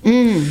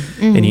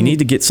 And you need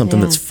to get something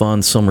that's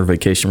fun, summer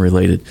vacation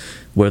related,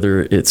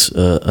 whether it's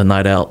a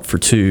night out for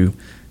 2.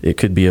 It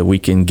could be a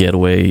weekend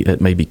getaway at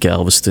maybe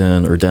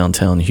Galveston or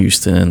downtown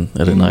Houston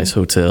at a nice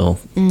hotel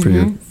for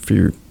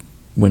your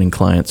winning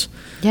clients.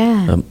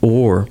 Yeah.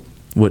 Or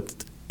what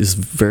is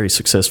very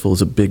successful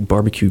is a big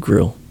barbecue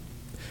grill.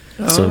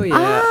 That's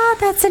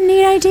a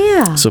neat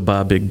idea. So buy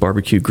a big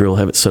barbecue grill,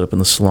 have it set up in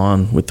the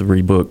salon with the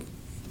rebook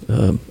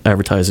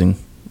advertising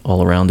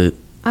all around it.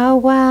 Oh,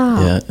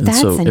 wow. Yeah, and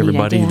that's so a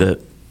everybody neat idea.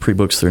 that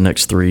pre-books their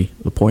next 3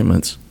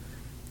 appointments,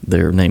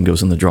 their name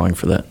goes in the drawing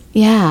for that.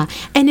 Yeah.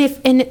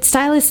 And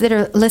stylists that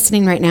are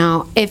listening right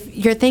now, if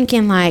you're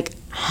thinking like,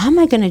 how am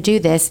I going to do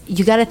this?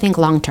 You got to think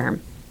long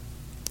term.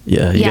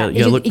 Yeah, you got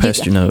to look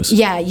past your nose.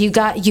 Yeah,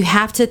 you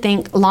have to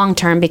think long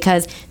term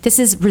because this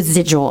is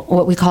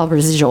what we call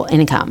residual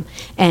income.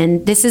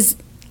 And this is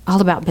all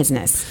about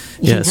business.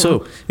 Yeah. know?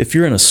 So if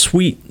you're in a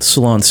suite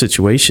salon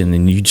situation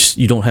and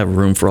you don't have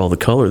room for all the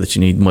color that you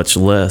need, much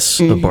less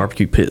a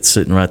barbecue pit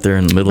sitting right there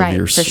in the middle of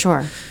your, for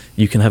sure.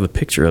 You can have a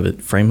picture of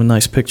it, frame a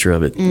nice picture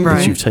of it that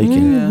Right. you've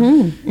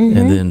taken,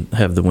 and then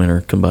have the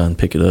winner come by and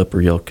pick it up,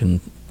 or y'all can,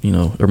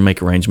 or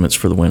make arrangements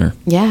for the winner.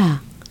 Yeah,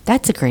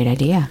 that's a great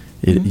idea.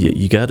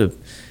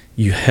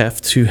 You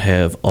have to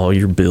have all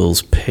your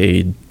bills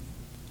paid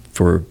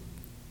for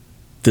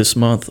this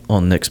month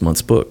on next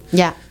month's book.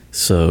 Yeah.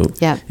 So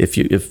Yeah. if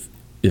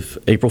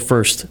April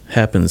 1st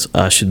happens,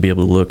 I should be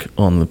able to look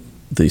on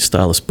the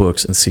stylist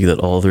books and see that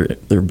all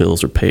their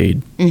bills are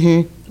paid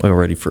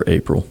already for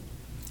April.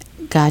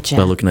 Gotcha.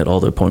 By looking at all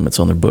the appointments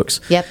on their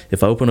books. Yep.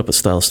 If I open up a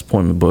stylist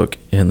appointment book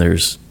and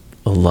there's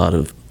a lot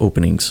of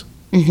openings,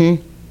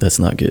 that's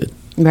not good.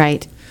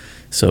 Right.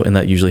 So, and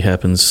that usually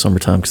happens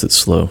summertime because it's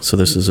slow. So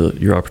this is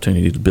your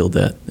opportunity to build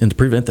that and to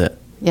prevent that.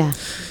 Yeah.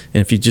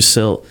 And if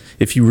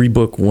you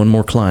rebook one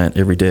more client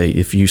every day,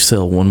 if you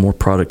sell one more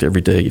product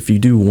every day, if you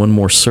do one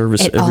more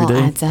service It every all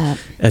day, adds up.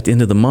 at the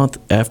end of the month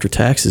after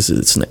taxes,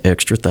 it's an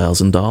extra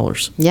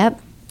 $1,000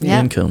 Yep.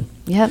 Yep. income.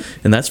 Yep.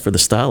 And that's for the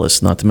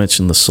stylist, not to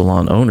mention the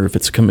salon owner if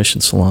it's a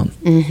commission salon.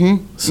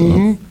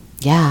 So,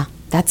 Yeah,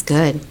 that's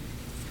good.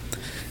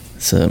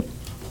 so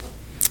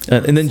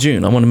and then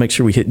June. I want to make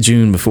sure we hit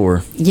June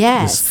before.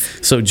 Yes.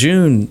 So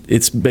June,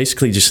 it's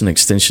basically just an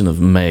extension of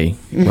May,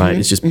 right?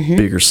 It's just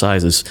bigger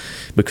sizes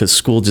because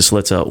school just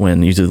lets out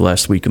when usually the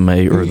last week of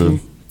May or the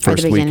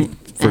first week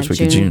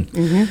of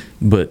June.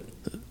 But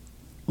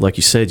like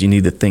you said, you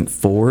need to think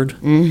forward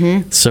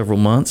several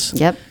months.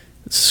 Yep.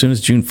 As soon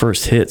as June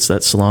 1st hits,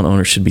 that salon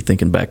owner should be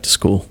thinking back to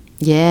school.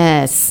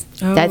 Yes.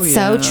 Oh, That's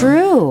so yeah.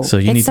 true. So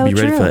you It's need to be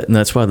ready true. for that. And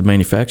that's why the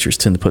manufacturers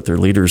tend to put their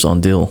leaders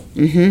on deal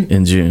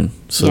in June.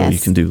 So Yes. you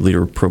can do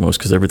leader promos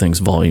because everything's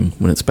volume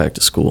when it's back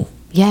to school.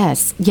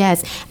 Yes,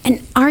 yes. And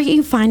are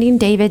you finding,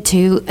 David,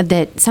 too,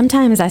 that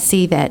sometimes I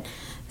see that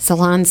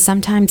salons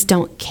sometimes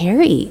don't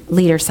carry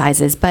leader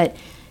sizes, but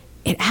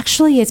it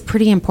actually is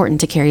pretty important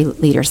to carry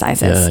leader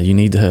sizes. Yeah, you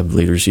need to have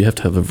leaders. You have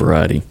to have a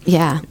variety.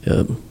 Yeah.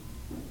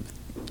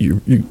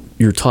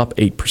 Your top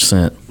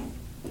 8%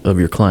 of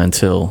your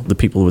clientele, the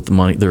people with the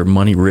money, they're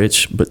money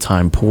rich but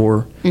time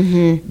poor.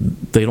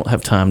 They don't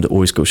have time to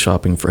always go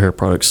shopping for hair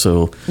products,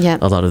 so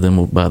Yep. a lot of them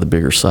will buy the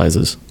bigger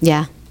sizes.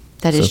 Yeah,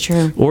 that is So-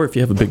 true. Or if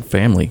you have a big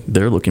family,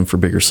 they're looking for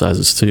bigger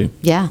sizes too.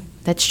 Yeah,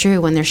 that's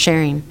true when they're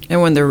sharing.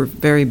 And when they're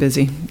very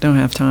busy, don't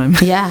have time.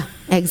 Yeah,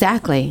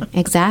 exactly.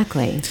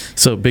 Exactly.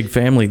 So big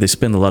family, they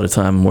spend a lot of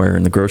time where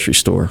in the grocery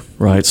store,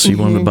 right? So you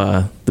want them to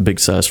buy the big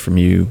size from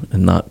you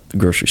and not the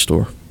grocery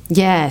store.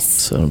 Yes.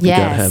 So you yes.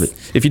 gotta have it.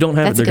 If you don't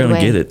have That's it, a they're good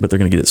going to way. get it, but they're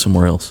going to get it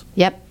somewhere else.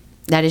 Yep,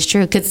 that is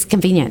true because it's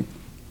convenient.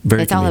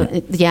 Very it's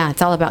convenient.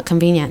 it's all about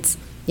convenience.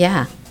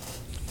 Yeah.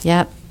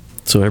 Yep.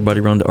 So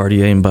everybody run to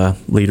RDA and buy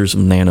liters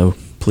of Nano,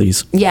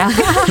 please. Yeah.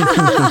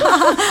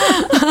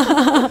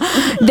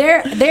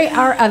 They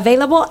are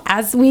available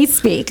as we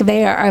speak.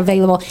 They are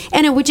available.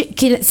 Anna,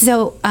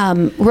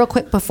 real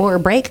quick before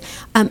break,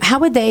 how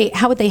would they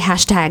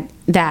hashtag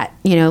that?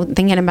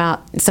 Thinking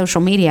about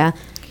social media,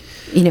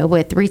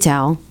 with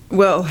retail.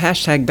 Well,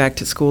 hashtag back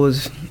to school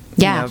is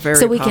very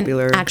so we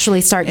popular. can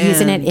actually start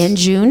using it And- in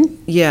June.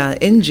 Yeah,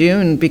 in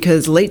June,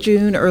 because late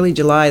June, early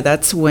July,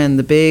 that's when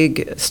the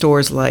big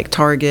stores like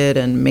Target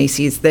and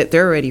Macy's,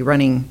 they're already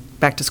running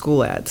back to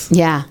school ads.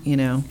 Yeah.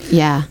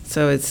 Yeah.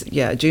 So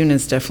June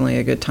is definitely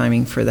a good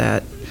timing for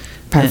that.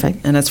 Perfect.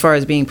 And as far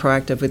as being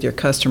proactive with your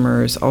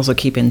customers, also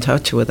keep in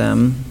touch with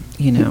them,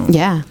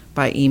 Yeah.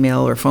 by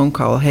email or phone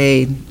call.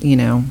 Hey,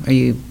 are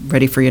you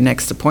ready for your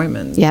next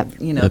appointment? Yep.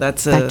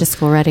 That's Back to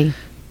school ready.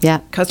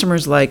 Yeah.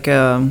 customers like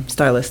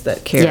stylists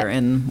that care Yep.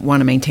 and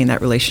want to maintain that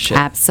relationship.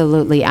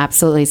 Absolutely,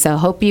 absolutely. So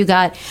hope you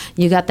got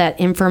that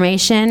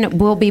information.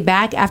 We'll be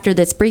back after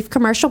this brief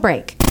commercial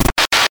break.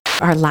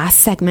 Our last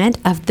segment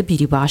of the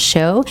Beauty Boss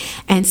Show.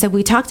 And so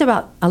we talked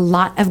about a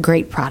lot of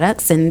great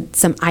products and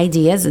some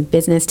ideas and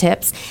business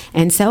tips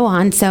and so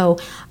on. So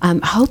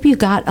hope you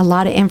got a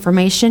lot of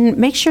information.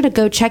 Make sure to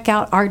go check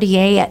out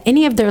RDA at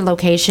any of their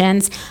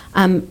locations.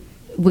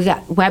 We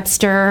got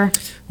Webster,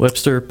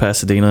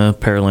 Pasadena,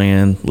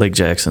 Pearland, Lake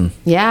Jackson.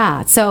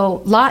 Yeah,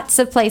 so lots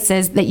of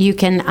places that you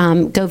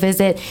can go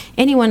visit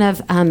any one of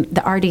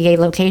the RDA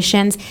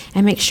locations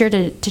and make sure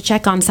to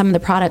check on some of the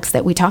products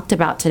that we talked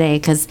about today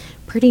because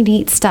pretty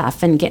neat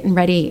stuff and getting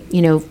ready,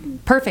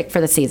 perfect for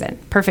the season.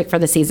 Perfect for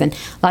the season.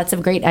 Lots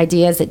of great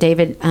ideas that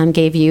David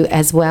gave you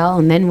as well.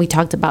 And then we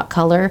talked about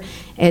color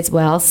as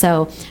well.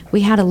 So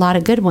we had a lot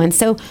of good ones.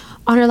 So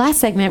on our last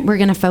segment, we're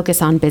going to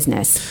focus on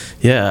business.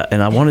 Yeah,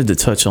 and I wanted to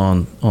touch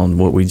on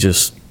what we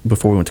just,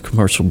 before we went to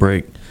commercial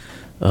break,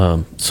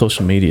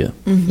 social media.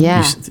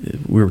 Yeah.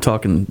 We were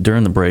talking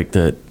during the break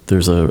that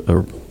there's a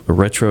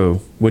retro,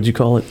 what'd you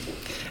call it?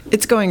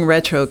 It's going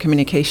retro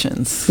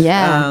communications.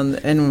 Yeah.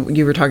 And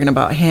you were talking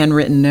about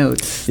handwritten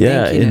notes.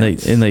 Yeah,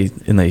 thank you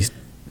notes.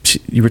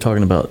 you were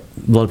talking about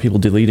a lot of people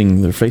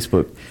deleting their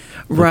Facebook.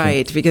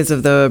 Right, because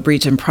of the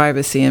breach in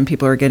privacy, and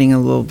people are getting a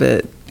little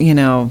bit,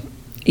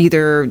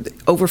 either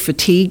over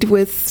fatigued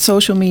with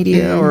social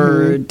media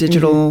or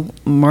digital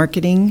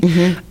marketing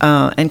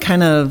and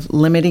kind of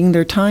limiting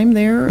their time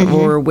there,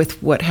 or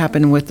with what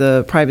happened with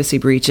the privacy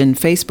breach in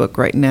Facebook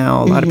right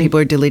now, a lot of people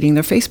are deleting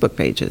their Facebook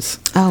pages.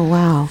 Oh,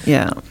 wow.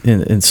 Yeah.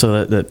 And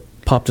so that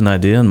popped an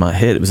idea in my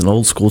head. It was an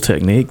old school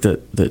technique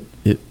that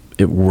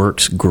it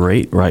works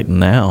great right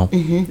now,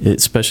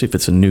 especially if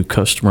it's a new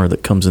customer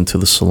that comes into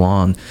the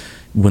salon.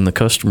 When the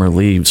customer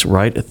leaves,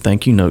 write a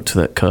thank you note to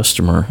that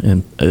customer,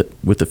 and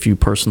with a few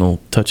personal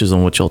touches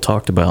on what y'all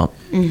talked about.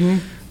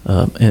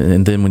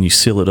 And then when you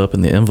seal it up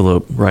in the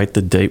envelope, write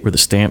the date where the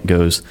stamp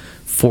goes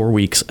 4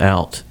 weeks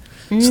out.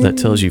 So that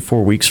tells you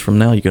 4 weeks from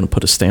now, you're going to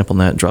put a stamp on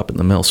that and drop it in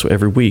the mail. So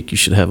every week you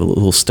should have a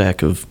little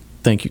stack of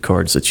thank you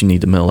cards that you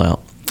need to mail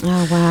out.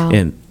 Oh, wow.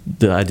 And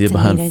the idea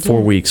behind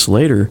 4 weeks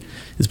later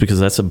is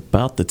because that's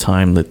about the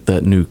time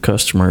that new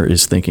customer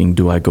is thinking,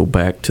 do I go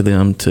back to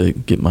them to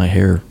get my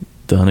hair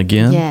done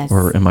again? Yes.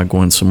 Or am I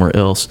going somewhere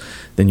else?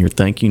 Then your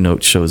thank you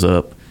note shows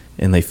up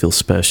and they feel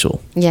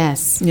special.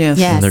 Yes. Yes.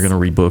 And they're going to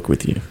rebook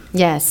with you.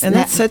 Yes. And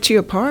that sets you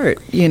apart,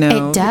 you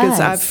know. It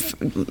does.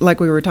 Because like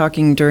we were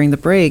talking during the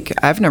break,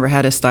 I've never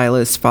had a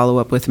stylist follow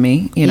up with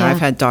me. You know, Yeah. I've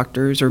had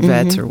doctors or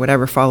vets or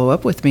whatever follow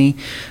up with me,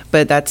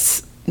 but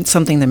that's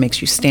something that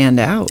makes you stand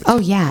out. Oh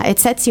yeah, it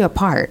sets you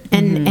apart.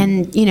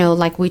 And you know,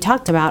 like we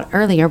talked about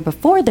earlier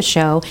before the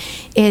show,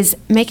 is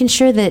making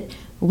sure that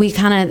we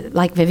kind of,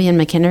 like Vivian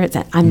McKinnon,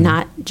 that I'm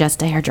not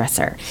just a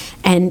hairdresser.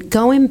 And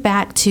going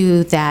back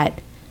to that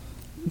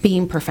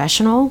being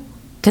professional,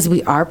 because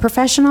we are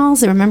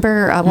professionals.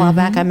 Remember a while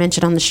back I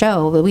mentioned on the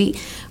show that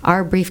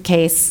our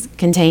briefcase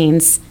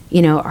contains,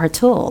 you know, our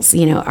tools,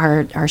 you know,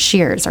 our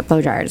shears, our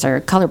blow dryers, our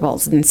color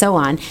bowls, and so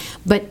on.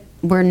 But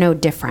we're no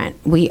different.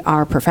 We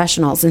are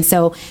professionals. And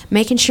so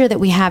making sure that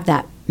we have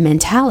that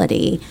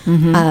mentality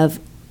of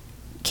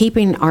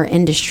keeping our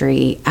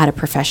industry at a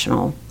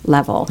professional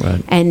level.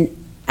 Right. And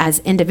as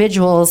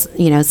individuals,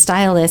 you know,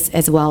 stylists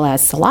as well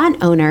as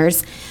salon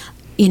owners,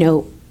 you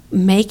know,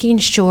 making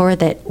sure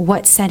that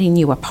what's setting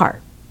you apart,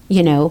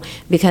 you know,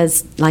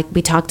 because like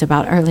we talked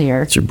about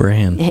earlier, It's your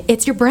brand.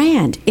 it's your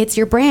brand. It's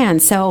your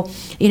brand. So,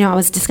 you know, I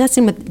was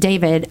discussing with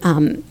David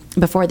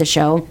before the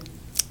show,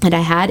 and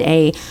I had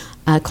a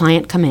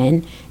client come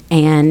in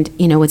and,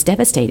 you know, was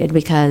devastated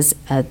because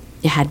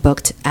had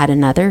booked at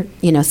another,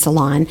 you know,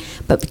 salon,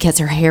 but because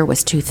her hair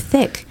was too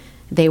thick,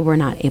 they were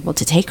not able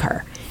to take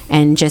her,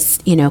 and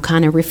just, you know,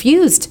 kind of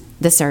refused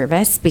the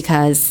service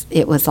because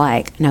it was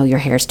like, no, your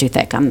hair's too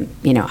thick.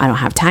 You know, I don't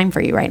have time for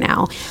you right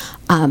now.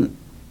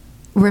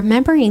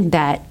 Remembering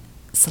that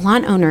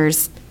salon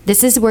owners,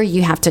 this is where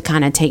you have to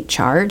kind of take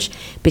charge,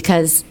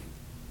 because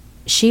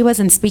she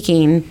wasn't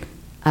speaking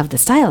of the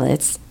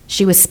stylists,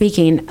 she was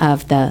speaking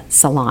of the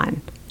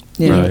salon.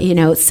 Yeah. Right. You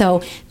know,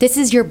 so this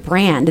is your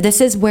brand. This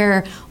is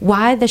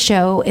why the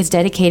show is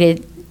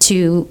dedicated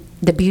to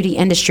the beauty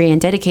industry and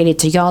dedicated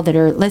to y'all that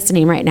are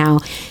listening right now,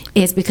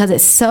 is because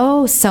it's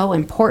so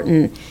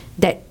important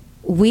that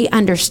we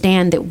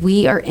understand that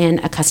we are in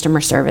a customer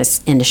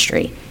service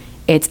industry.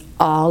 It's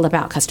all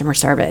about customer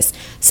service.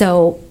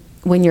 So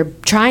when you're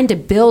trying to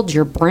build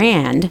your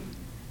brand,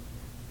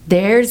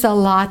 there's a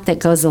lot that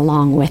goes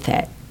along with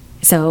it.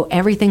 So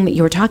everything that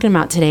you were talking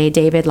about today,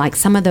 David, like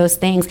some of those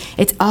things,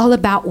 it's all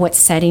about what's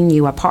setting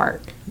you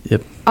apart.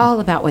 Yep. All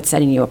about what's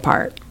setting you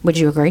apart. Would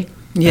you agree?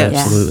 Yes.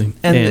 Absolutely.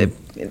 And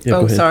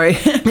go ahead. sorry.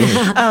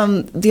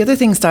 The other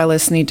thing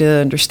stylists need to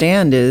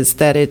understand is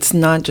that it's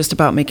not just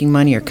about making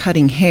money or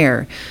cutting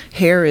hair.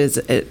 Hair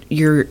is,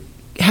 you're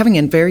having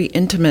a very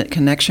intimate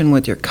connection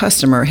with your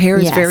customer. Hair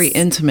is Yes. very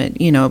intimate.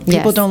 You know,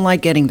 people Yes. don't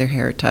like getting their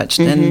hair touched.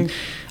 And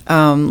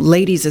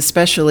ladies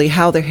especially,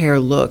 how their hair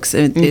looks,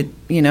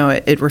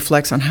 it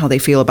reflects on how they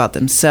feel about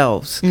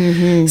themselves.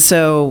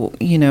 So,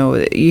 you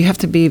know, you have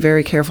to be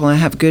very careful and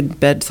have good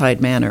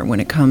bedside manner when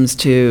it comes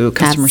to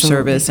customer Absolutely.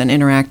 service and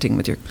interacting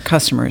with your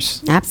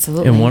customers.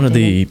 Absolutely. And one of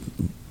David.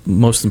 the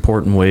most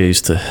important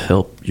ways to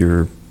help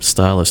your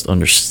stylist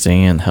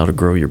understand how to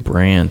grow your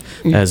brand,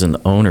 as an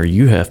owner,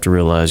 you have to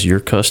realize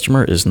your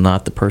customer is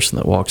not the person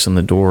that walks in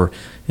the door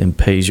and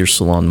pays your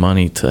salon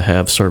money to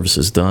have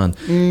services done.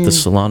 The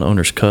salon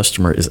owner's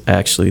customer is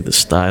actually the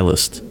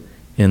stylist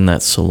in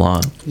that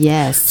salon.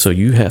 Yes. So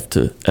you have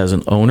to, as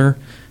an owner,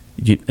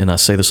 and I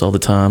say this all the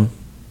time,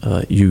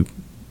 you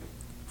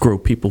grow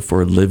people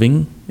for a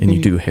living and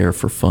you do hair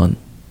for fun.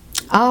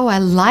 Oh, I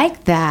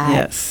like that.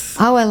 Yes.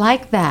 Oh, I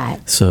like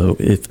that. So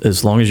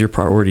as long as your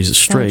priorities are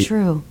straight,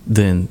 true.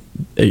 then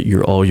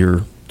all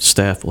your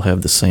staff will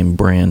have the same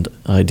brand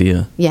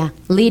idea, Yeah.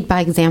 Lead by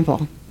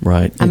example.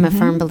 right? I'm a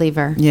firm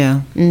believer.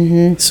 Yeah.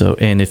 So,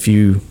 and if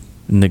you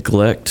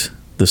neglect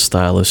the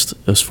stylist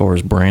as far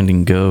as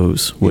branding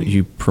goes, what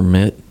you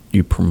permit,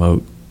 you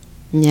promote.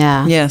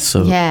 Yeah. Yes.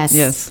 So- Yes.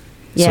 Yes.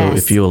 Yes. So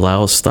if you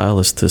allow a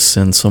stylist to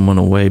send someone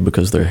away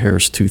because their hair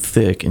is too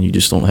thick and you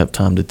just don't have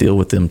time to deal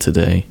with them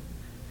today,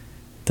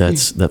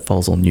 that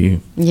falls on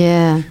you.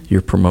 Yeah.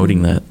 You're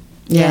promoting that.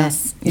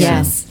 Yes,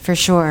 yes, for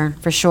sure,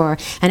 for sure.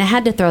 And I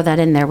had to throw that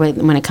in there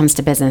when it comes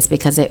to business,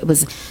 because it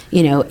was,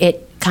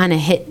 it kind of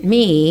hit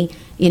me,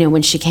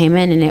 when she came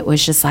in, and it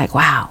was just like,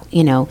 wow,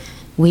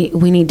 we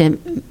need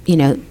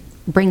to,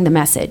 bring the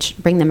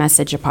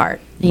message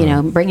apart,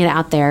 bring it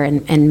out there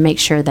and make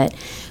sure that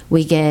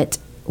we get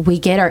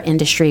our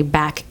industry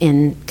back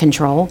in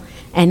control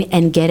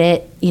and get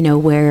it,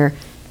 where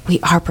we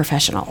are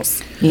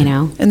professionals,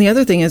 And the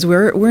other thing is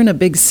we're in a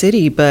big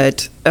city,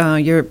 but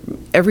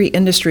every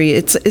industry,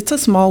 it's a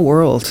small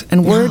world,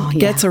 and word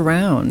gets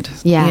around.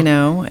 Yeah.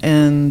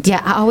 And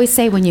I always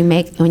say when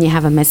you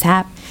have a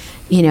mishap,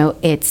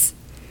 it's,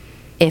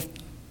 if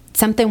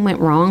something went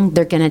wrong,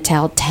 they're going to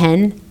tell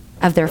 10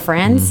 of their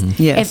friends.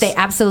 Mm-hmm. Yes. If they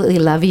absolutely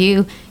love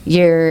you,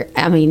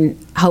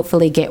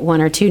 hopefully get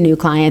 1 or 2 new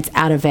clients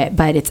out of it,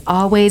 but it's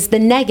always the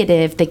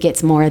negative that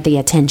gets more of the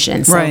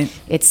attention. So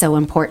right. It's so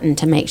important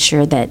to make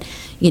sure that,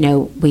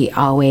 we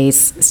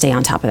always stay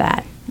on top of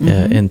that.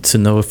 Yeah, and to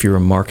know if you're a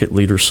market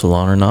leader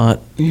salon or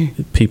not.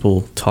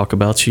 People talk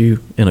about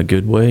you in a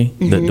good way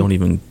that don't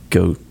even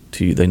go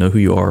to you. They know who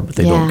you are, but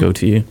they don't go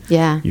to you.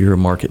 Yeah. You're a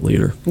market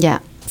leader. Yeah,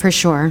 for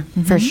sure,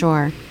 for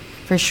sure.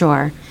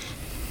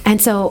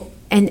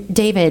 And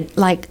David,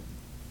 like,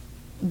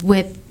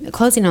 with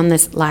closing on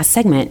this last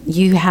segment,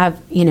 you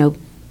have,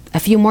 a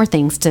few more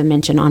things to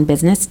mention on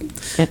business.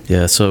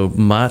 Yeah, so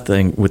my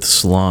thing with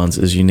salons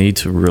is you need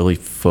to really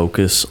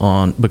focus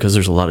on, because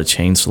there's a lot of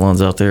chain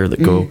salons out there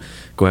that go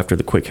after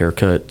the quick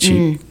haircut,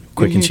 cheap,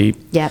 quick and cheap.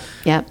 Yep.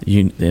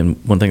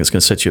 And one thing that's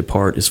going to set you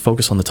apart is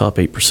focus on the top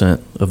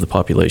 8% of the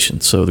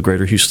population. So the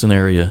greater Houston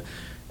area,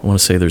 I want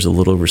to say there's a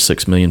little over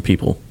 6 million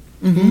people.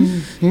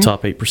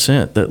 Top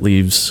 8%, that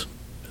leaves,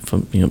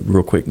 from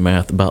real quick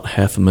math, about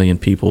 500,000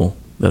 people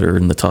that are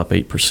in the top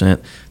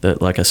 8%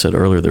 that, like I said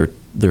earlier,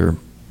 they're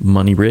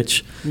money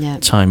rich,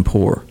 time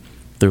poor.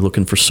 They're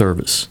looking for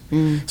service.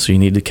 So you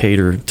need to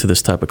cater to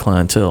this type of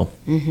clientele.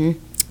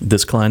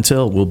 This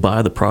clientele will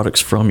buy the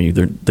products from you.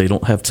 They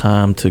don't have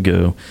time to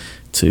go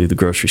to the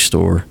grocery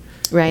store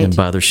and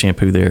buy their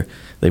shampoo there.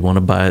 They want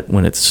to buy it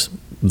when it's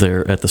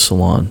there at the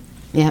salon.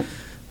 Yep.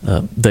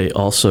 They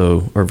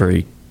also are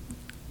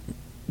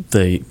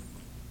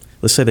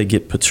let's say they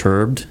get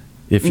perturbed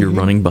if you're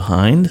running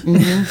behind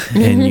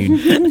and you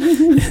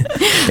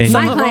and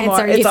My you, clients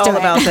are used it's to all it.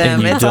 about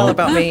them. It's all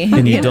about me.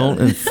 and you don't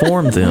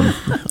inform them.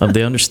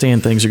 They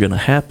understand things are going to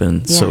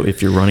happen. So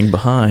if you're running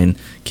behind,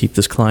 keep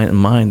this client in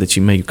mind that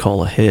you may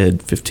call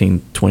ahead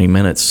 15, 20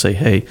 minutes. Say,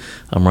 hey,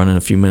 I'm running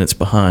a few minutes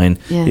behind.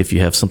 Yeah. If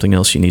you have something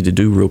else you need to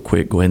do real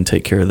quick, go ahead and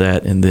take care of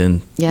that, and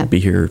then be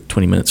here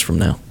 20 minutes from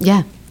now.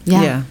 Yeah.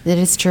 Yeah. It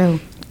is true.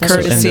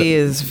 Courtesy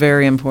is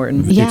very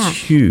important. Yeah. It's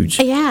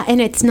huge. Yeah,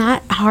 and it's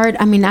not hard.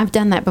 I've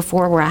done that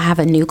before where I have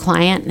a new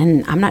client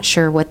and I'm not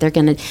sure what they're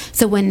going to.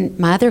 So when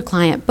my other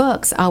client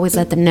books, I always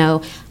let them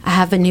know I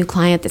have a new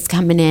client that's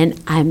coming in.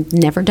 I've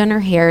never done her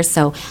hair,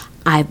 so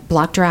I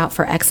blocked her out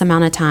for X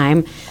amount of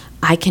time.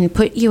 I can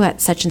put you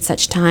at such and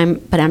such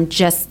time, but I'm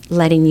just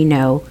letting you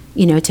know,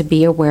 to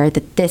be aware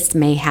that this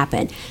may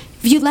happen.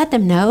 If you let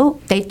them know,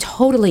 they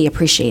totally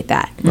appreciate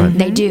that. Right.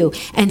 They do.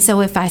 And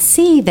so if I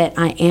see that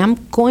I am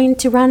going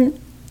to run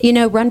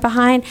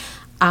behind,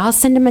 I'll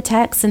send them a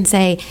text and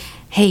say,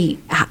 hey,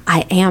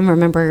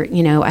 remember,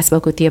 I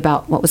spoke with you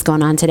about what was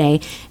going on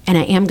today, and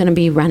I am going to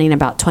be running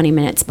about 20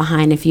 minutes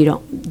behind. If you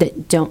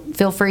don't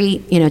feel free,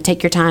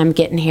 take your time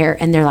getting here.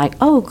 And they're like,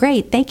 oh,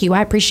 great, thank you.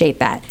 I appreciate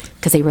that,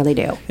 because they really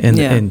do.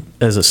 And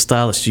as a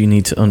stylist, you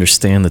need to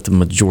understand that the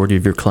majority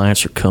of your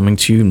clients are coming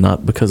to you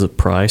not because of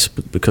price,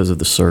 but because of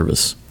the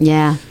service.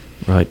 Yeah.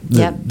 Right.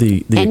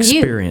 The and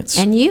experience.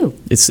 You.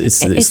 It's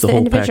the whole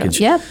individual. package.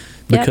 Yep.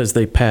 Because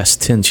they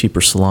passed 10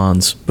 cheaper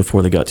salons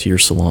before they got to your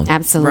salon.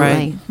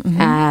 Absolutely. Right.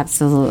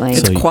 Absolutely.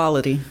 It's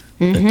quality.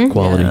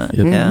 Quality.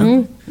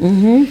 Yeah.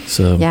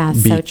 So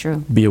so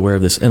true. Be aware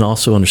of this, and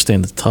also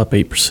understand the top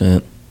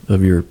 8%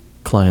 of your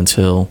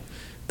clientele,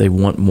 they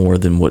want more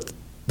than what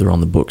they're on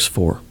the books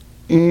for.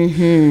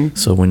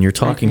 So when you're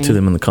talking to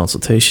them in the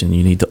consultation,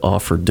 you need to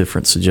offer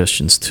different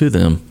suggestions to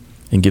them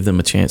and give them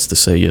a chance to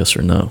say yes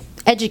or no.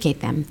 Educate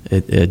them.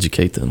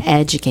 Educate them.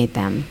 Educate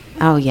them.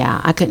 Oh,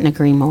 yeah. I couldn't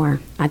agree more.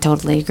 I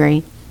totally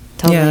agree.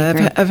 Agree.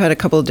 I've had a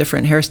couple of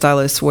different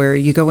hairstylists where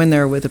you go in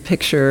there with a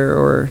picture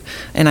or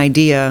an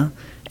idea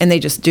and they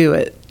just do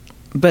it.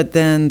 But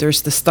then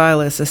there's the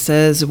stylist that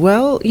says,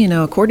 well,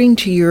 according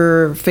to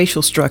your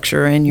facial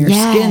structure and your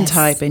skin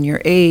type and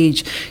your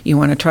age, you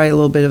want to try a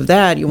little bit of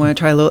that. You want to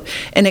try a little,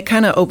 and it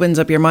kind of opens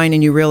up your mind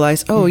and you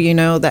realize,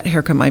 that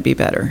haircut might be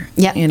better.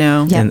 Yeah.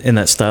 And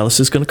that stylist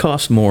is going to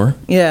cost more.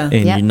 Yeah.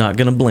 And you're not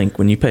going to blink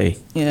when you pay.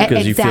 Yeah.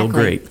 Because you feel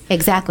great.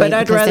 Exactly. But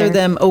I'd rather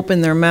them open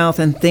their mouth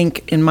and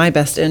think in my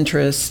best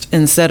interest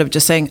instead of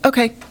just saying,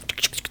 okay.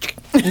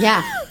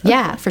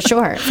 Yeah, for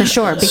sure.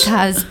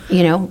 Because,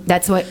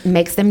 that's what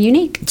makes them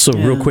unique. So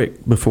real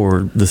quick,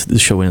 before the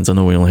show ends, I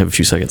know we only have a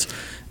few seconds.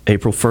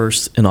 April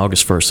 1st and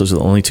August 1st, those are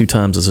the only 2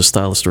 times as a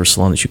stylist or a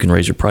salon that you can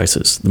raise your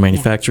prices. The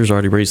manufacturers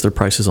already raised their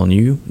prices on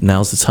you.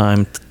 Now's the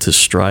time to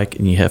strike,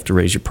 and you have to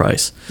raise your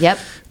price. Yep.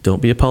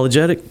 Don't be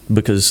apologetic,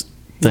 because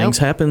things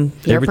happen.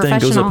 You're Everything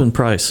goes up in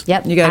price.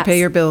 Yep. You got to pay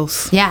your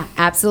bills. Yeah,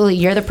 absolutely.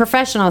 You're the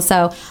professional.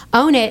 So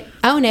own it.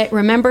 Own it.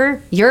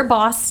 Remember, you're a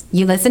boss.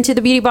 You listen to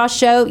the Beauty Boss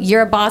Show.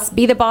 You're a boss.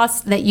 Be the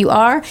boss that you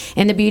are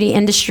in the beauty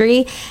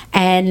industry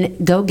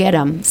and go get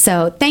them.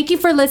 So thank you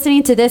for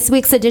listening to this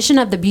week's edition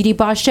of the Beauty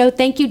Boss Show.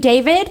 Thank you,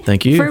 David.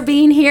 Thank you. For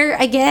being here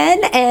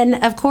again.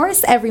 And of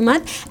course, every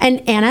month.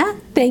 And Anna,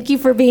 thank you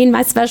for being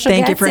my special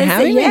guest. Thank you for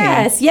having me.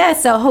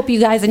 Yes. So hope you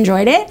guys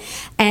enjoyed it.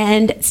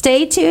 And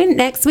stay tuned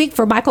next week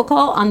for Michael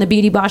Cole on the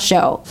Beauty Boss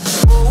Show.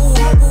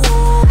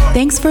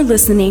 Thanks for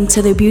listening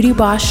to the Beauty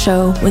Boss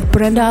Show with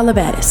Brenda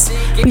Olivares.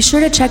 Be sure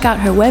to check out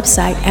her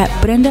website at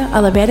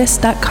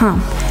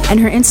brendaolivares.com and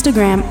her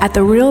Instagram at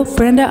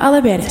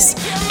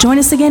 @TheRealBrendaOlivares. Join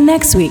us again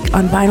next week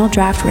on Vinyl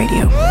Draft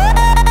Radio.